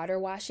about water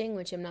washing,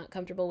 which I'm not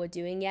comfortable with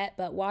doing yet.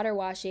 But water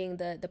washing,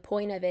 the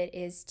point of it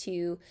is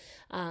to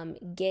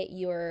get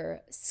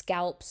your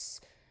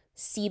scalp's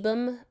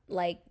sebum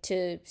like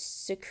to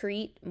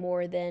secrete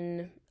more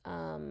than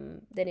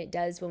it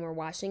does when we're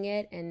washing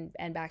it,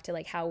 and back to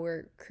like how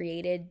we're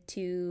created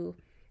to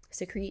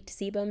secrete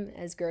sebum,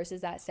 as gross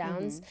as that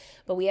sounds.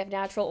 But we have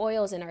natural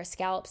oils in our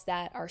scalps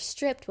that are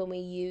stripped when we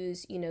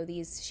use,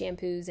 these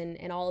shampoos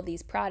and all of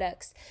these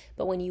products.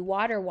 But when you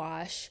water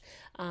wash,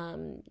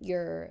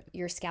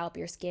 your scalp,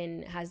 your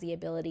skin has the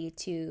ability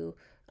to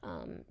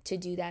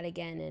do that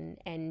again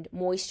and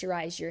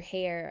moisturize your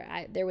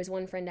hair. There was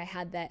one friend I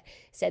had that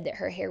said that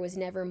her hair was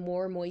never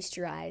more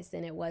moisturized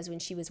than it was when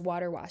she was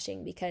water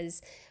washing,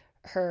 because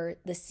the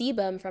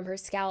sebum from her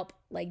scalp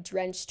like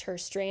drenched her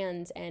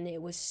strands, and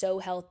it was so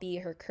healthy.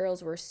 Her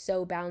curls were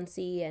so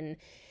bouncy, and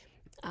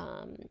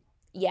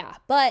yeah,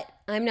 but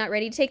I'm not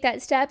ready to take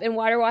that step in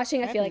water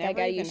washing. I I've feel like I never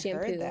gotta even use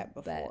shampoo. heard that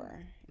But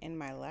before in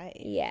my life.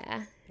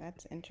 yeah,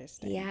 That's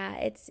interesting. yeah,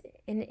 it's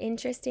an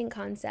interesting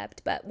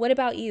concept. But what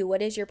about you?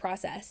 What is your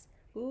process?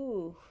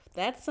 Ooh,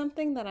 that's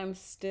something that I'm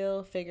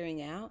still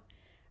figuring out.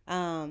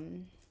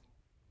 Um,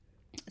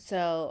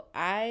 so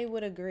I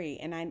would agree,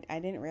 and I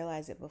didn't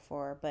realize it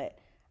before, but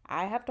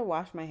I have to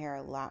wash my hair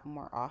a lot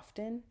more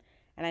often.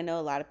 And I know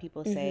a lot of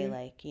people say, Mm-hmm.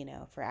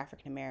 like, for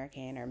African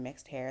American or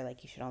mixed hair,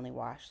 like, you should only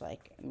wash,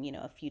 like,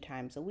 a few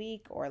times a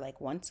week or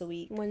like once a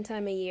week. One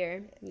time a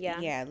year. Yeah.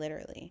 Yeah,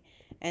 literally.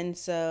 And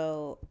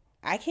so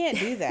I can't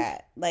do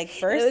that. Like,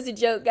 That was first, a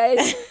joke,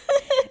 guys.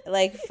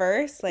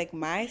 like,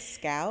 my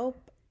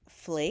scalp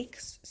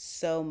flakes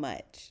so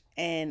much,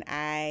 and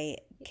I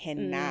Mm,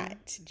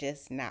 cannot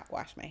just not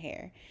wash my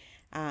hair.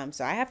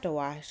 So I have to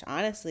wash,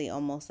 honestly,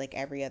 almost like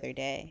every other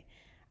day.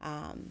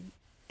 Um,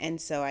 and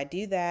so I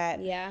do that.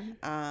 yeah.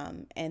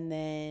 And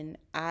then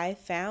I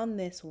found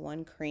this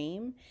one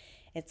cream.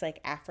 It's like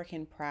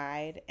African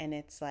Pride, and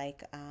it's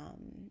like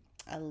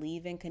a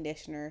leave-in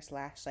conditioner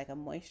slash like a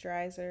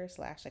moisturizer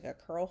slash like a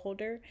curl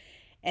holder.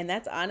 And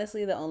that's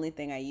honestly the only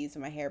thing I use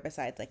in my hair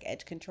besides like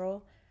edge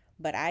control.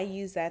 But I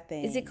use that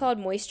Is it thing. called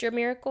Moisture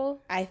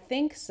Miracle? I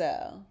think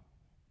so.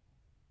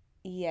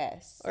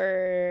 Yes.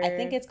 I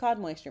think Or it's called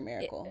Moisture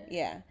Miracle.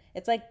 Yeah.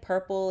 It's like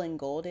purple and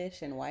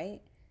goldish and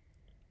white.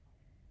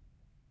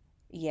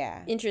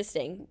 Yeah.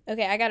 interesting.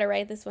 Okay, I gotta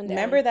write this one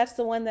Remember, down. that's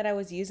the one that I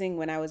was using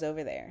when I was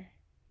over there.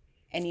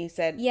 And you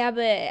said, Yeah,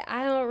 but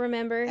I don't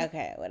remember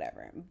okay,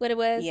 whatever. what it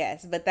was.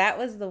 Yes, but that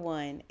was the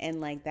one. And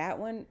like that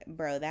one,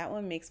 bro, that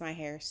one makes my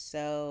hair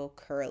so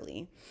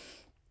curly.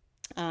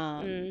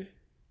 Um, Mm,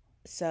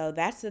 so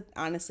that's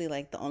honestly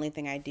like the only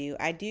thing I do.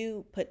 I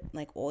do put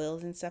like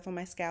oils and stuff on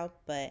my scalp,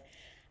 but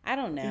I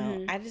don't know.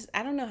 mm-hmm.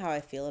 I don't know how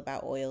I feel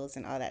about oils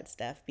and all that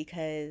stuff,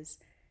 because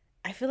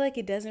I feel like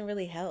it doesn't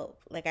really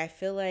help. Like, I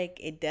feel like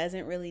it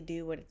doesn't really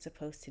do what it's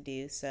supposed to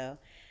do. So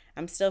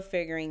I'm still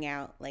figuring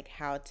out like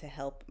how to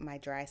help my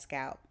dry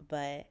scalp.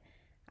 But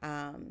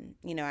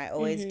I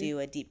always Mm-hmm. do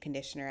a deep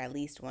conditioner at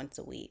least once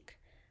a week.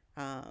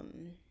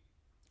 Um,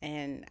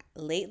 and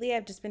lately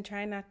I've just been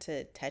trying not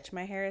to touch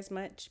my hair as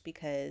much,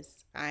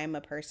 because I'm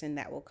a person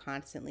that will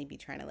constantly be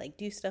trying to like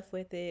do stuff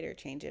with it or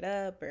change it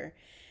up or,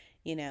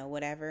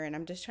 whatever. And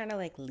I'm just trying to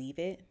like leave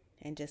it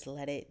and just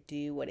let it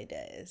do what it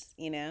does.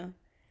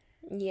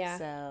 Yeah.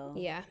 So,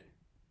 Yeah.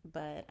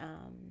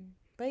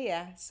 but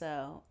yeah,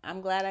 so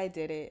I'm glad I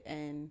did it.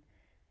 And,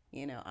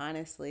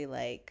 honestly,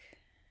 like,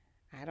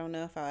 I don't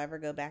know if I'll ever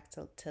go back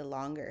to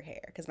longer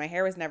hair, because my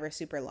hair was never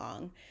super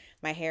long.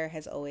 My hair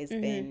has always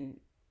Mm-hmm. been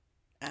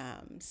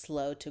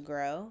slow to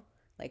grow,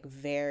 like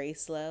very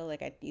slow.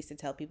 Like, I used to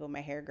tell people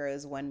my hair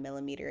grows 1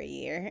 millimeter a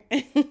year.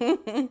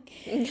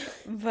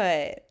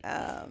 But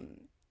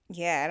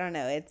yeah, I don't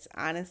know. It's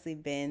honestly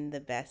been the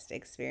best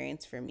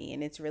experience for me.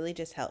 And it's really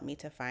just helped me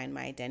to find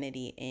my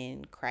identity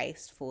in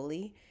Christ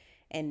fully,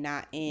 and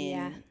not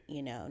Yeah.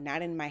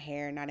 not in my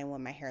hair, not in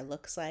what my hair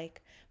looks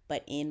like,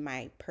 but in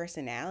my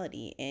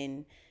personality,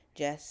 in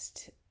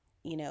just,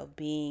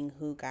 being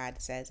who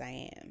God says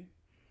I am.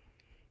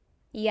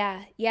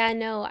 Yeah, yeah,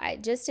 no, I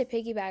just to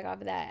piggyback off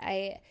of that,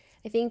 I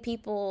think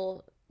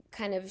people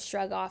kind of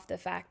shrug off the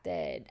fact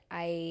that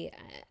I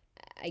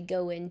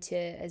go into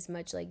as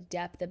much like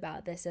depth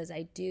about this as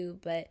I do,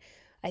 but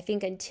I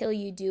think until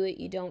you do it,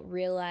 you don't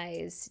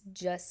realize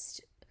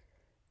just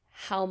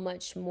how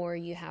much more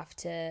you have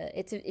to.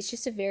 It's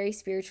just a very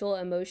spiritual,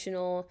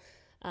 emotional,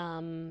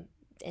 um,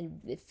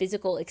 and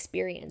physical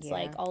experience,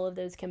 like Yeah. all of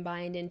those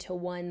combined into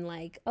one.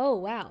 Like, oh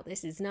wow,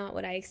 this is not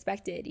what I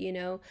expected.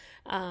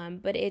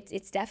 But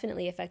it's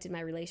definitely affected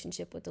my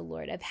relationship with the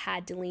Lord. I've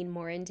had to lean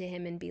more into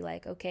Him and be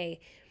like, okay,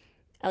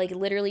 like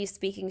literally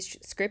speaking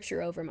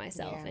scripture over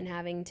myself Yeah. and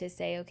having to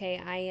say,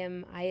 okay, I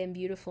am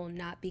beautiful,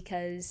 not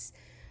because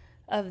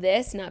of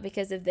this, not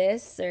because of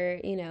this, or,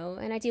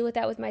 and I deal with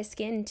that with my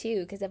skin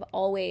too, because I've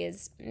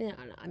always,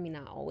 I mean,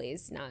 not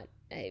always, not,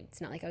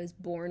 it's not like I was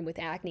born with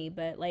acne,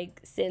 but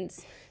like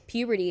since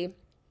puberty,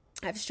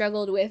 I've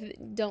struggled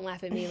with, don't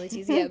laugh at me,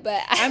 Leticia,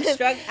 but I'm I've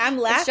struggled.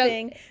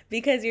 laughing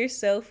because you're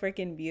so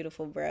freaking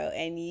beautiful, bro.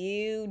 And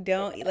you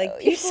don't like Oh,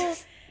 you're people. so,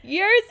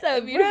 you're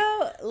so beautiful.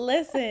 Bro,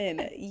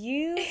 listen,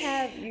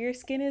 your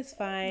skin is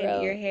fine,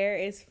 your Bro, hair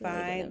is I'm really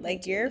gonna fine. Like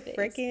punch you in you're the face.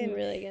 I'm freaking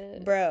really gonna.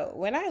 bro,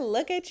 when I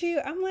look at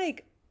you, I'm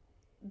like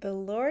the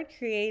Lord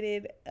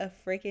created a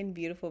freaking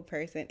beautiful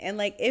person. And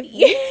like if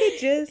Yeah. we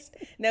could just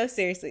no,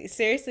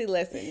 seriously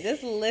listen.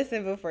 Just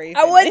listen before you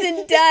I finish.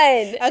 wasn't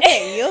done.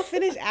 Okay, you'll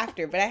finish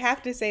after, but I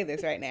have to say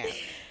this right now.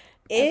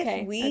 If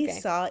Okay, we okay.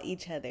 saw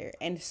each other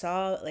and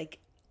saw like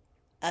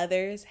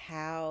others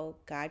how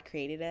God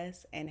created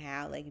us and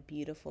how like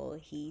beautiful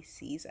he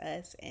sees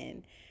us,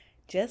 and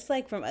just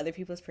like from other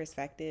people's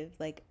perspective,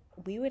 like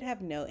we would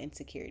have no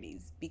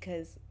insecurities,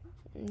 because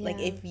like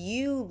Yeah. if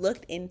you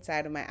looked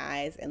inside of my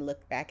eyes and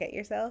looked back at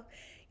yourself,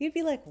 you'd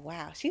be like,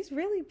 wow, she's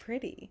really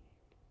pretty,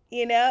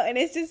 and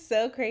it's just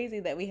so crazy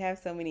that we have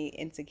so many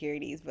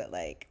insecurities, but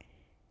like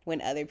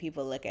when other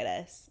people look at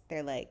us,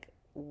 they're like,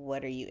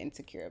 what are you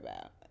insecure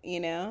about?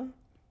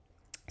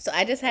 So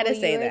I just had Well, to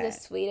you say are the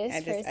that. sweetest I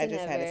person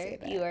just had to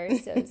ever. say You are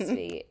so that.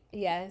 sweet.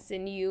 Yes,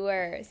 and you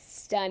are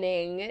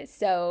stunning.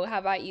 So, how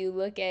about you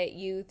look at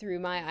you through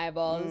my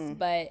eyeballs? Mm.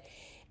 But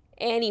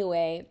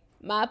anyway,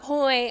 my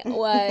point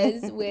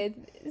was with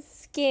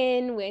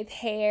skin, with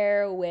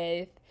hair,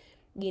 with,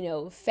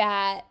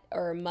 fat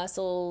or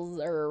muscles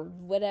or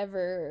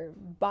whatever,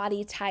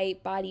 body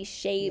type, body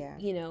shape,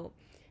 Yeah.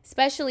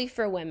 especially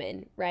for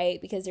women,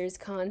 right? Because there's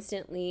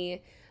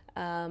constantly,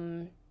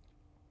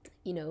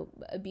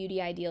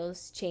 beauty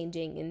ideals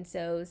changing. And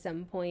so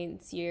some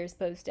points you're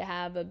supposed to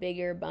have a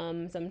bigger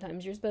bum,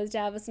 sometimes you're supposed to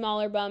have a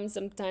smaller bum,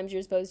 sometimes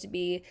you're supposed to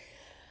be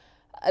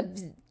a,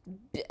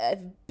 a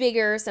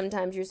bigger,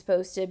 sometimes you're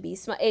supposed to be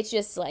small. It's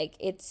just like,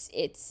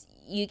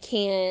 you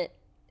can't,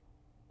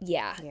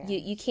 yeah, Yeah.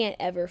 you can't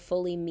ever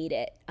fully meet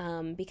it,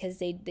 because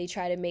they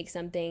try to make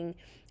something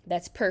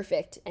that's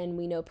perfect, and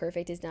we know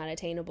perfect is not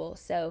attainable.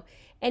 So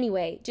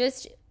anyway,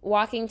 just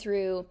walking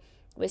through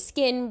with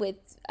skin, with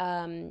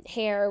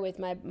hair, with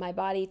my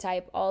body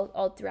type,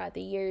 all throughout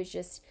the years,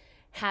 just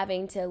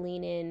having to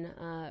lean in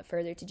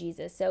further to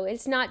Jesus. So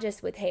it's not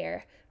just with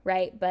hair,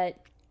 right? But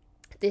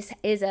this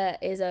is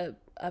a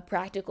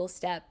practical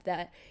step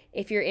that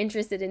if you're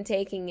interested in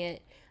taking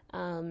it,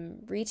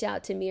 reach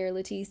out to me or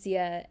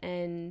Leticia,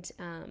 and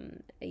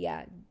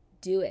yeah,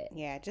 do it.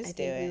 Yeah, I just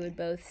do think we it. would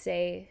both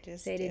say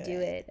Just to do do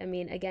it. it. I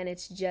mean, again,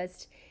 it's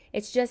just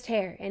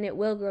hair, and it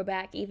will grow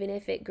back, even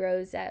if it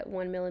grows at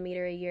 1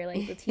 millimeter a year,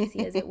 like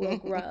Leticia's. It will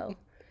grow.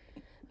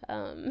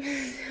 Um,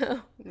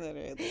 so,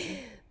 Literally.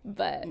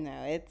 but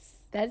No, it's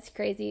that's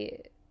crazy.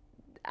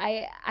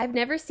 I've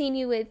never seen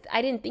you with.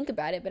 I didn't think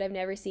about it, but I've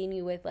never seen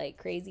you with like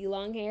crazy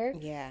long hair.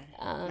 yeah.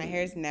 My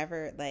hair's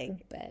never like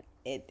But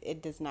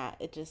it does not.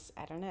 It just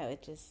I don't know.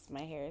 It just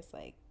my hair is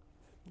like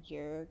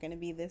you're going to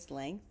be this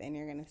length and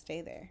you're going to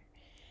stay there.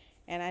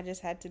 And I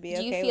just had to be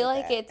do you okay feel with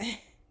like that. it's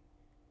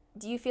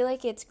do you feel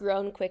like it's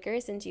grown quicker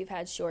since you've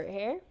had short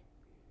hair?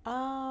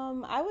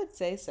 I would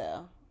say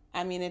so.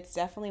 I mean, it's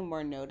definitely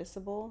more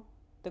noticeable,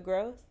 the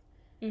growth.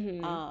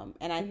 Mm-hmm.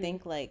 And I Mm-hmm.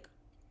 think like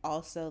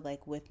also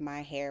like with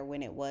my hair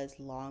when it was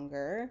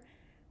longer,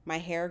 my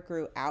hair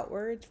grew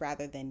outwards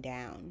rather than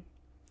down.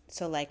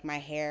 So like my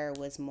hair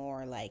was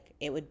more like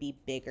it would be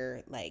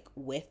bigger like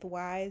width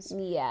wise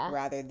Yeah.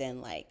 rather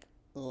than like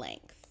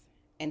length.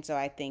 And so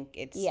I think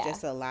it's Yeah.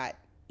 just a lot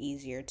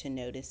easier to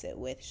notice it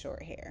with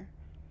short hair.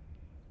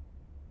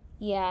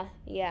 Yeah.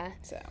 Yeah.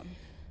 So,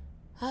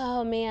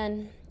 Oh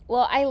man.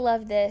 Well, I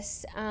love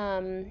this,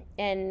 and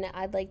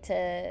I'd like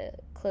to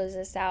close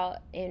this out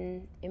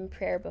in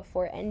prayer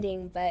before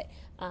ending. But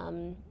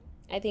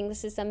I think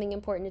this is something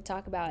important to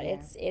talk about.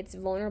 yeah. It's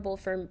vulnerable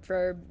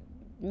for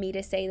me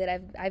to say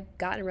that I've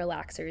gotten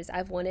relaxers.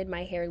 I've wanted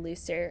my hair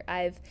looser.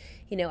 I've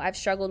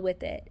struggled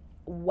with it.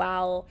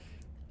 While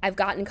I've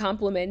gotten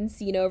compliments,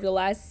 over the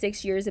last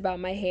 6 years about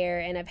my hair,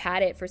 and I've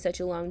had it for such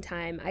a long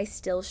time, I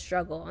still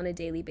struggle on a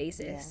daily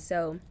basis. Yeah.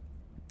 So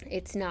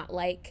it's not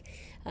like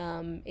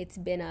it's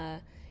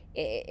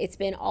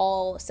been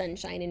all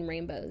sunshine and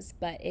rainbows,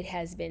 but it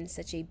has been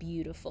such a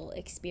beautiful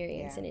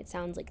experience. Yeah. And it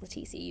sounds like,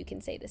 Leticia, you can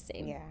say the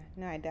same. Yeah.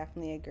 No, I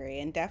definitely agree.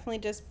 And definitely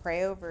just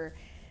pray over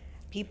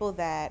people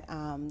that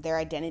their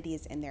identity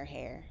is in their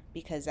hair,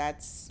 because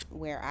that's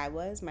where I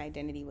was. My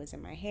identity was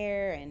in my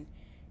hair, and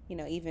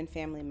even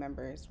family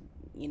members,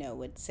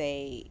 would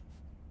say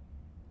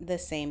the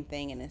same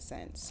thing in a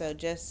sense. So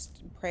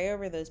just pray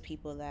over those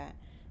people that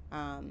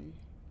um,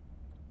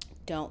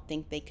 don't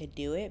think they could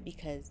do it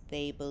because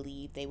they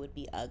believe they would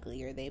be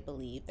ugly, or they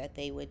believe that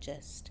they would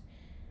just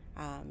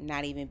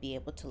not even be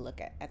able to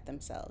look at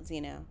themselves,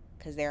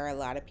 because there are a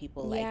lot of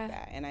people like Yeah.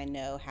 that, and I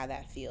know how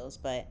that feels.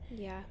 But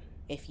Yeah.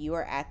 if you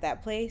are at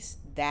that place,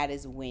 that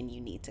is when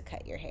you need to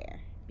cut your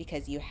hair,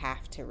 because you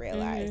have to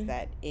realize Mm-hmm.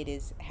 that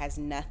has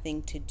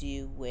nothing to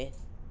do with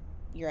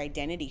your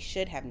identity,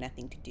 should have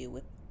nothing to do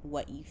with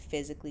what you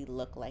physically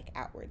look like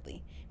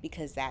outwardly,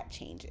 because that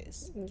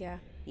changes. Yeah.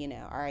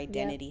 Our Yep.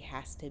 identity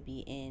has to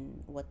be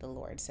in what the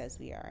Lord says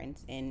we are,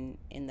 and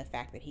in the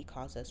fact that He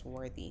calls us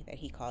worthy, that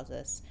He calls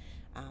us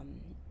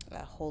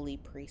a holy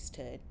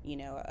priesthood,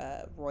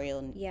 a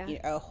royal, Yeah.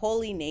 a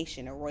holy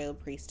nation, a royal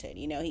priesthood.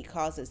 He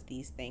calls us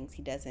these things.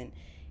 He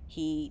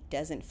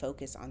doesn't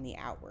focus on the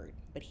outward,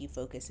 but He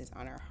focuses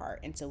on our heart,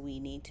 and so we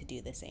need to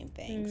do the same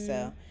thing. Mm-hmm.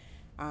 So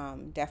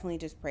definitely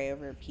just pray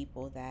over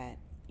people that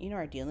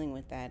are dealing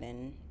with that,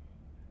 and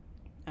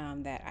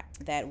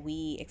that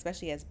we,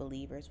 especially as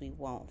believers, we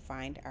won't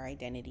find our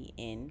identity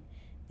in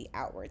the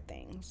outward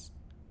things.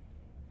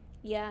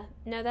 Yeah,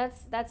 no,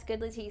 that's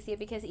good, Leticia,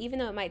 because even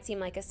though it might seem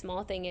like a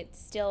small thing,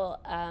 it's still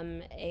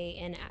an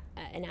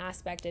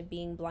aspect of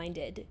being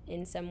blinded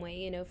in some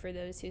way. For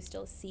those who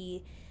still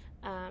see,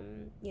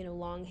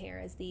 long hair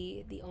as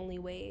the only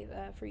way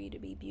for you to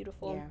be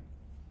beautiful.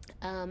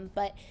 Yeah.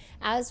 But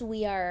as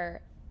we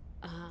are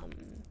um,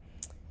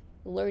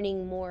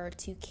 learning more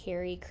to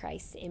carry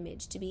Christ's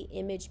image, to be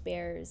image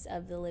bearers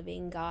of the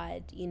living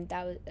God,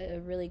 that was a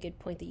really good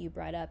point that you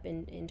brought up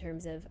in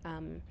terms of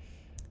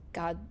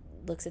God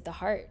looks at the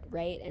heart,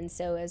 right? And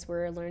so as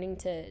we're learning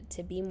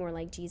to be more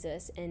like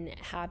Jesus and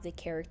have the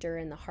character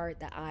and the heart,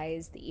 the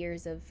eyes, the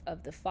ears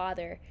of the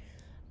Father,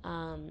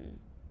 um,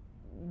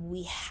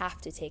 we have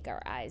to take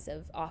our eyes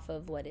off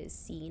of what is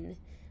seen.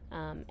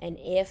 And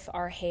if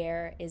our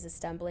hair is a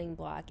stumbling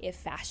block, if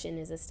fashion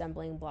is a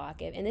stumbling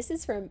block, and this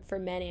is for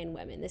men and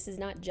women, this is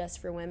not just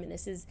for women,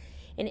 this is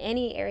in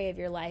any area of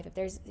your life.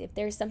 If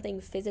there's something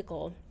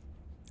physical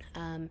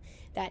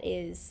that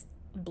is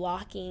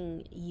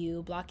blocking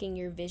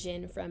your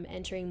vision from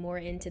entering more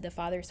into the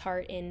Father's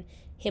heart and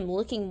Him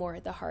looking more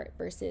at the heart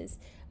versus,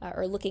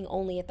 or looking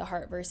only at the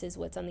heart versus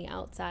what's on the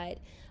outside,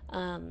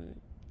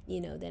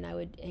 then I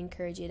would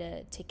encourage you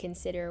to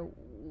consider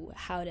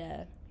how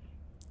to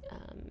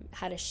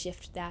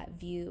shift that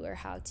view, or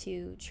how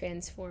to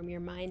transform your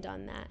mind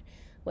on that,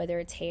 whether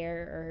it's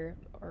hair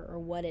or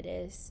what it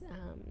is.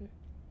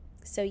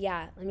 So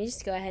yeah, let me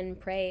just go ahead and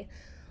pray.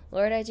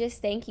 Lord, I just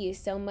thank you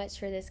so much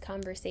for this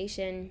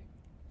conversation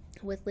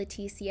with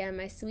Leticia,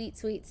 my sweet,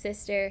 sweet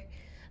sister.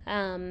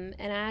 And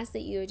I ask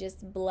that you would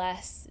just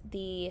bless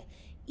the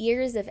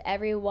ears of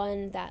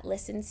everyone that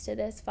listens to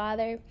this,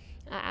 Father.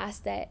 I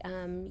ask that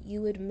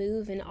you would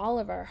move in all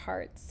of our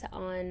hearts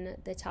on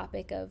the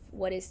topic of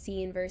what is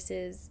seen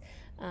versus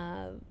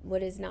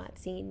what is not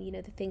seen,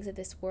 the things of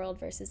this world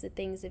versus the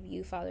things of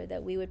you, Father,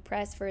 that we would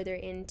press further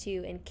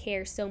into and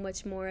care so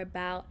much more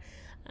about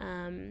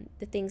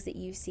the things that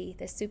you see,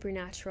 the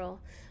supernatural,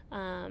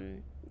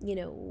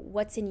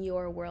 what's in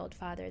your world,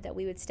 Father, that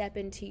we would step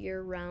into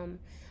your realm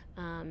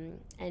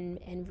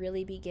and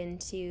really begin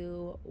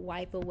to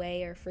wipe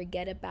away or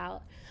forget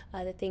about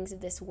the things of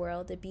this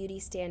world, the beauty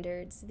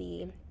standards,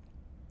 the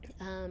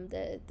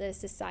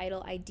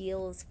societal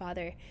ideals,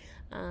 Father,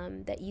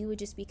 that you would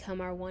just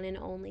become our one and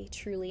only,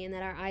 truly, and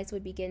that our eyes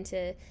would begin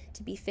to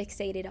be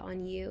fixated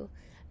on you,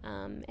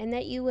 and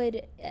that you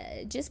would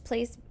just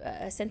place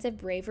a sense of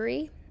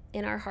bravery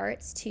in our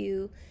hearts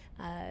to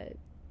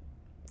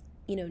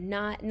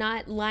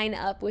not line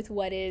up with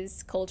what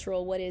is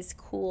cultural, what is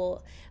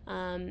cool,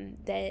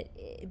 that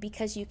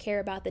because you care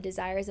about the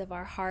desires of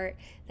our heart,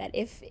 that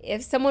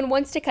if someone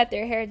wants to cut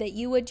their hair, that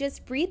you would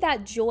just breathe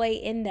that joy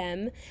in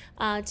them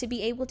to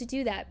be able to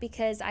do that,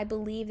 because I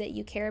believe that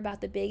you care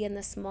about the big and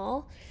the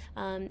small,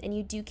 and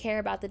you do care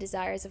about the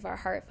desires of our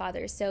heart,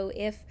 Father. So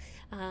if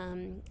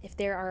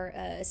there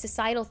are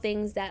societal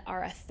things that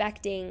are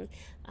affecting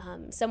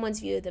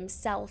someone's view of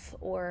themselves,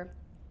 or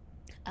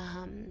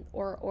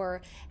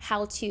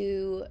how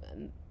to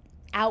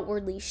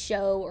outwardly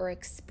show or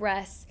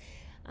express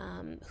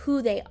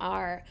who they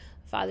are,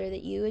 Father,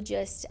 that you would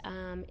just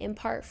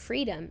impart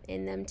freedom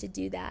in them to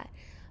do that.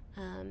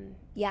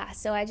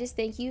 So I just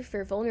thank you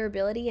for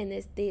vulnerability and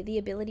the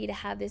ability to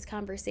have this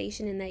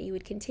conversation, and that you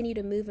would continue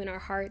to move in our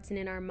hearts and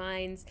in our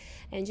minds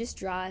and just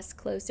draw us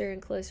closer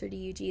and closer to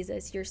you,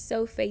 Jesus. You're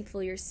so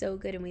faithful, you're so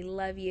good, and we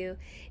love you.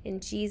 In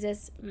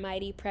Jesus'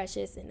 mighty,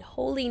 precious, and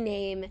holy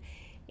name,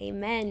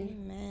 amen.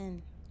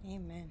 Amen.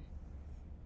 Amen.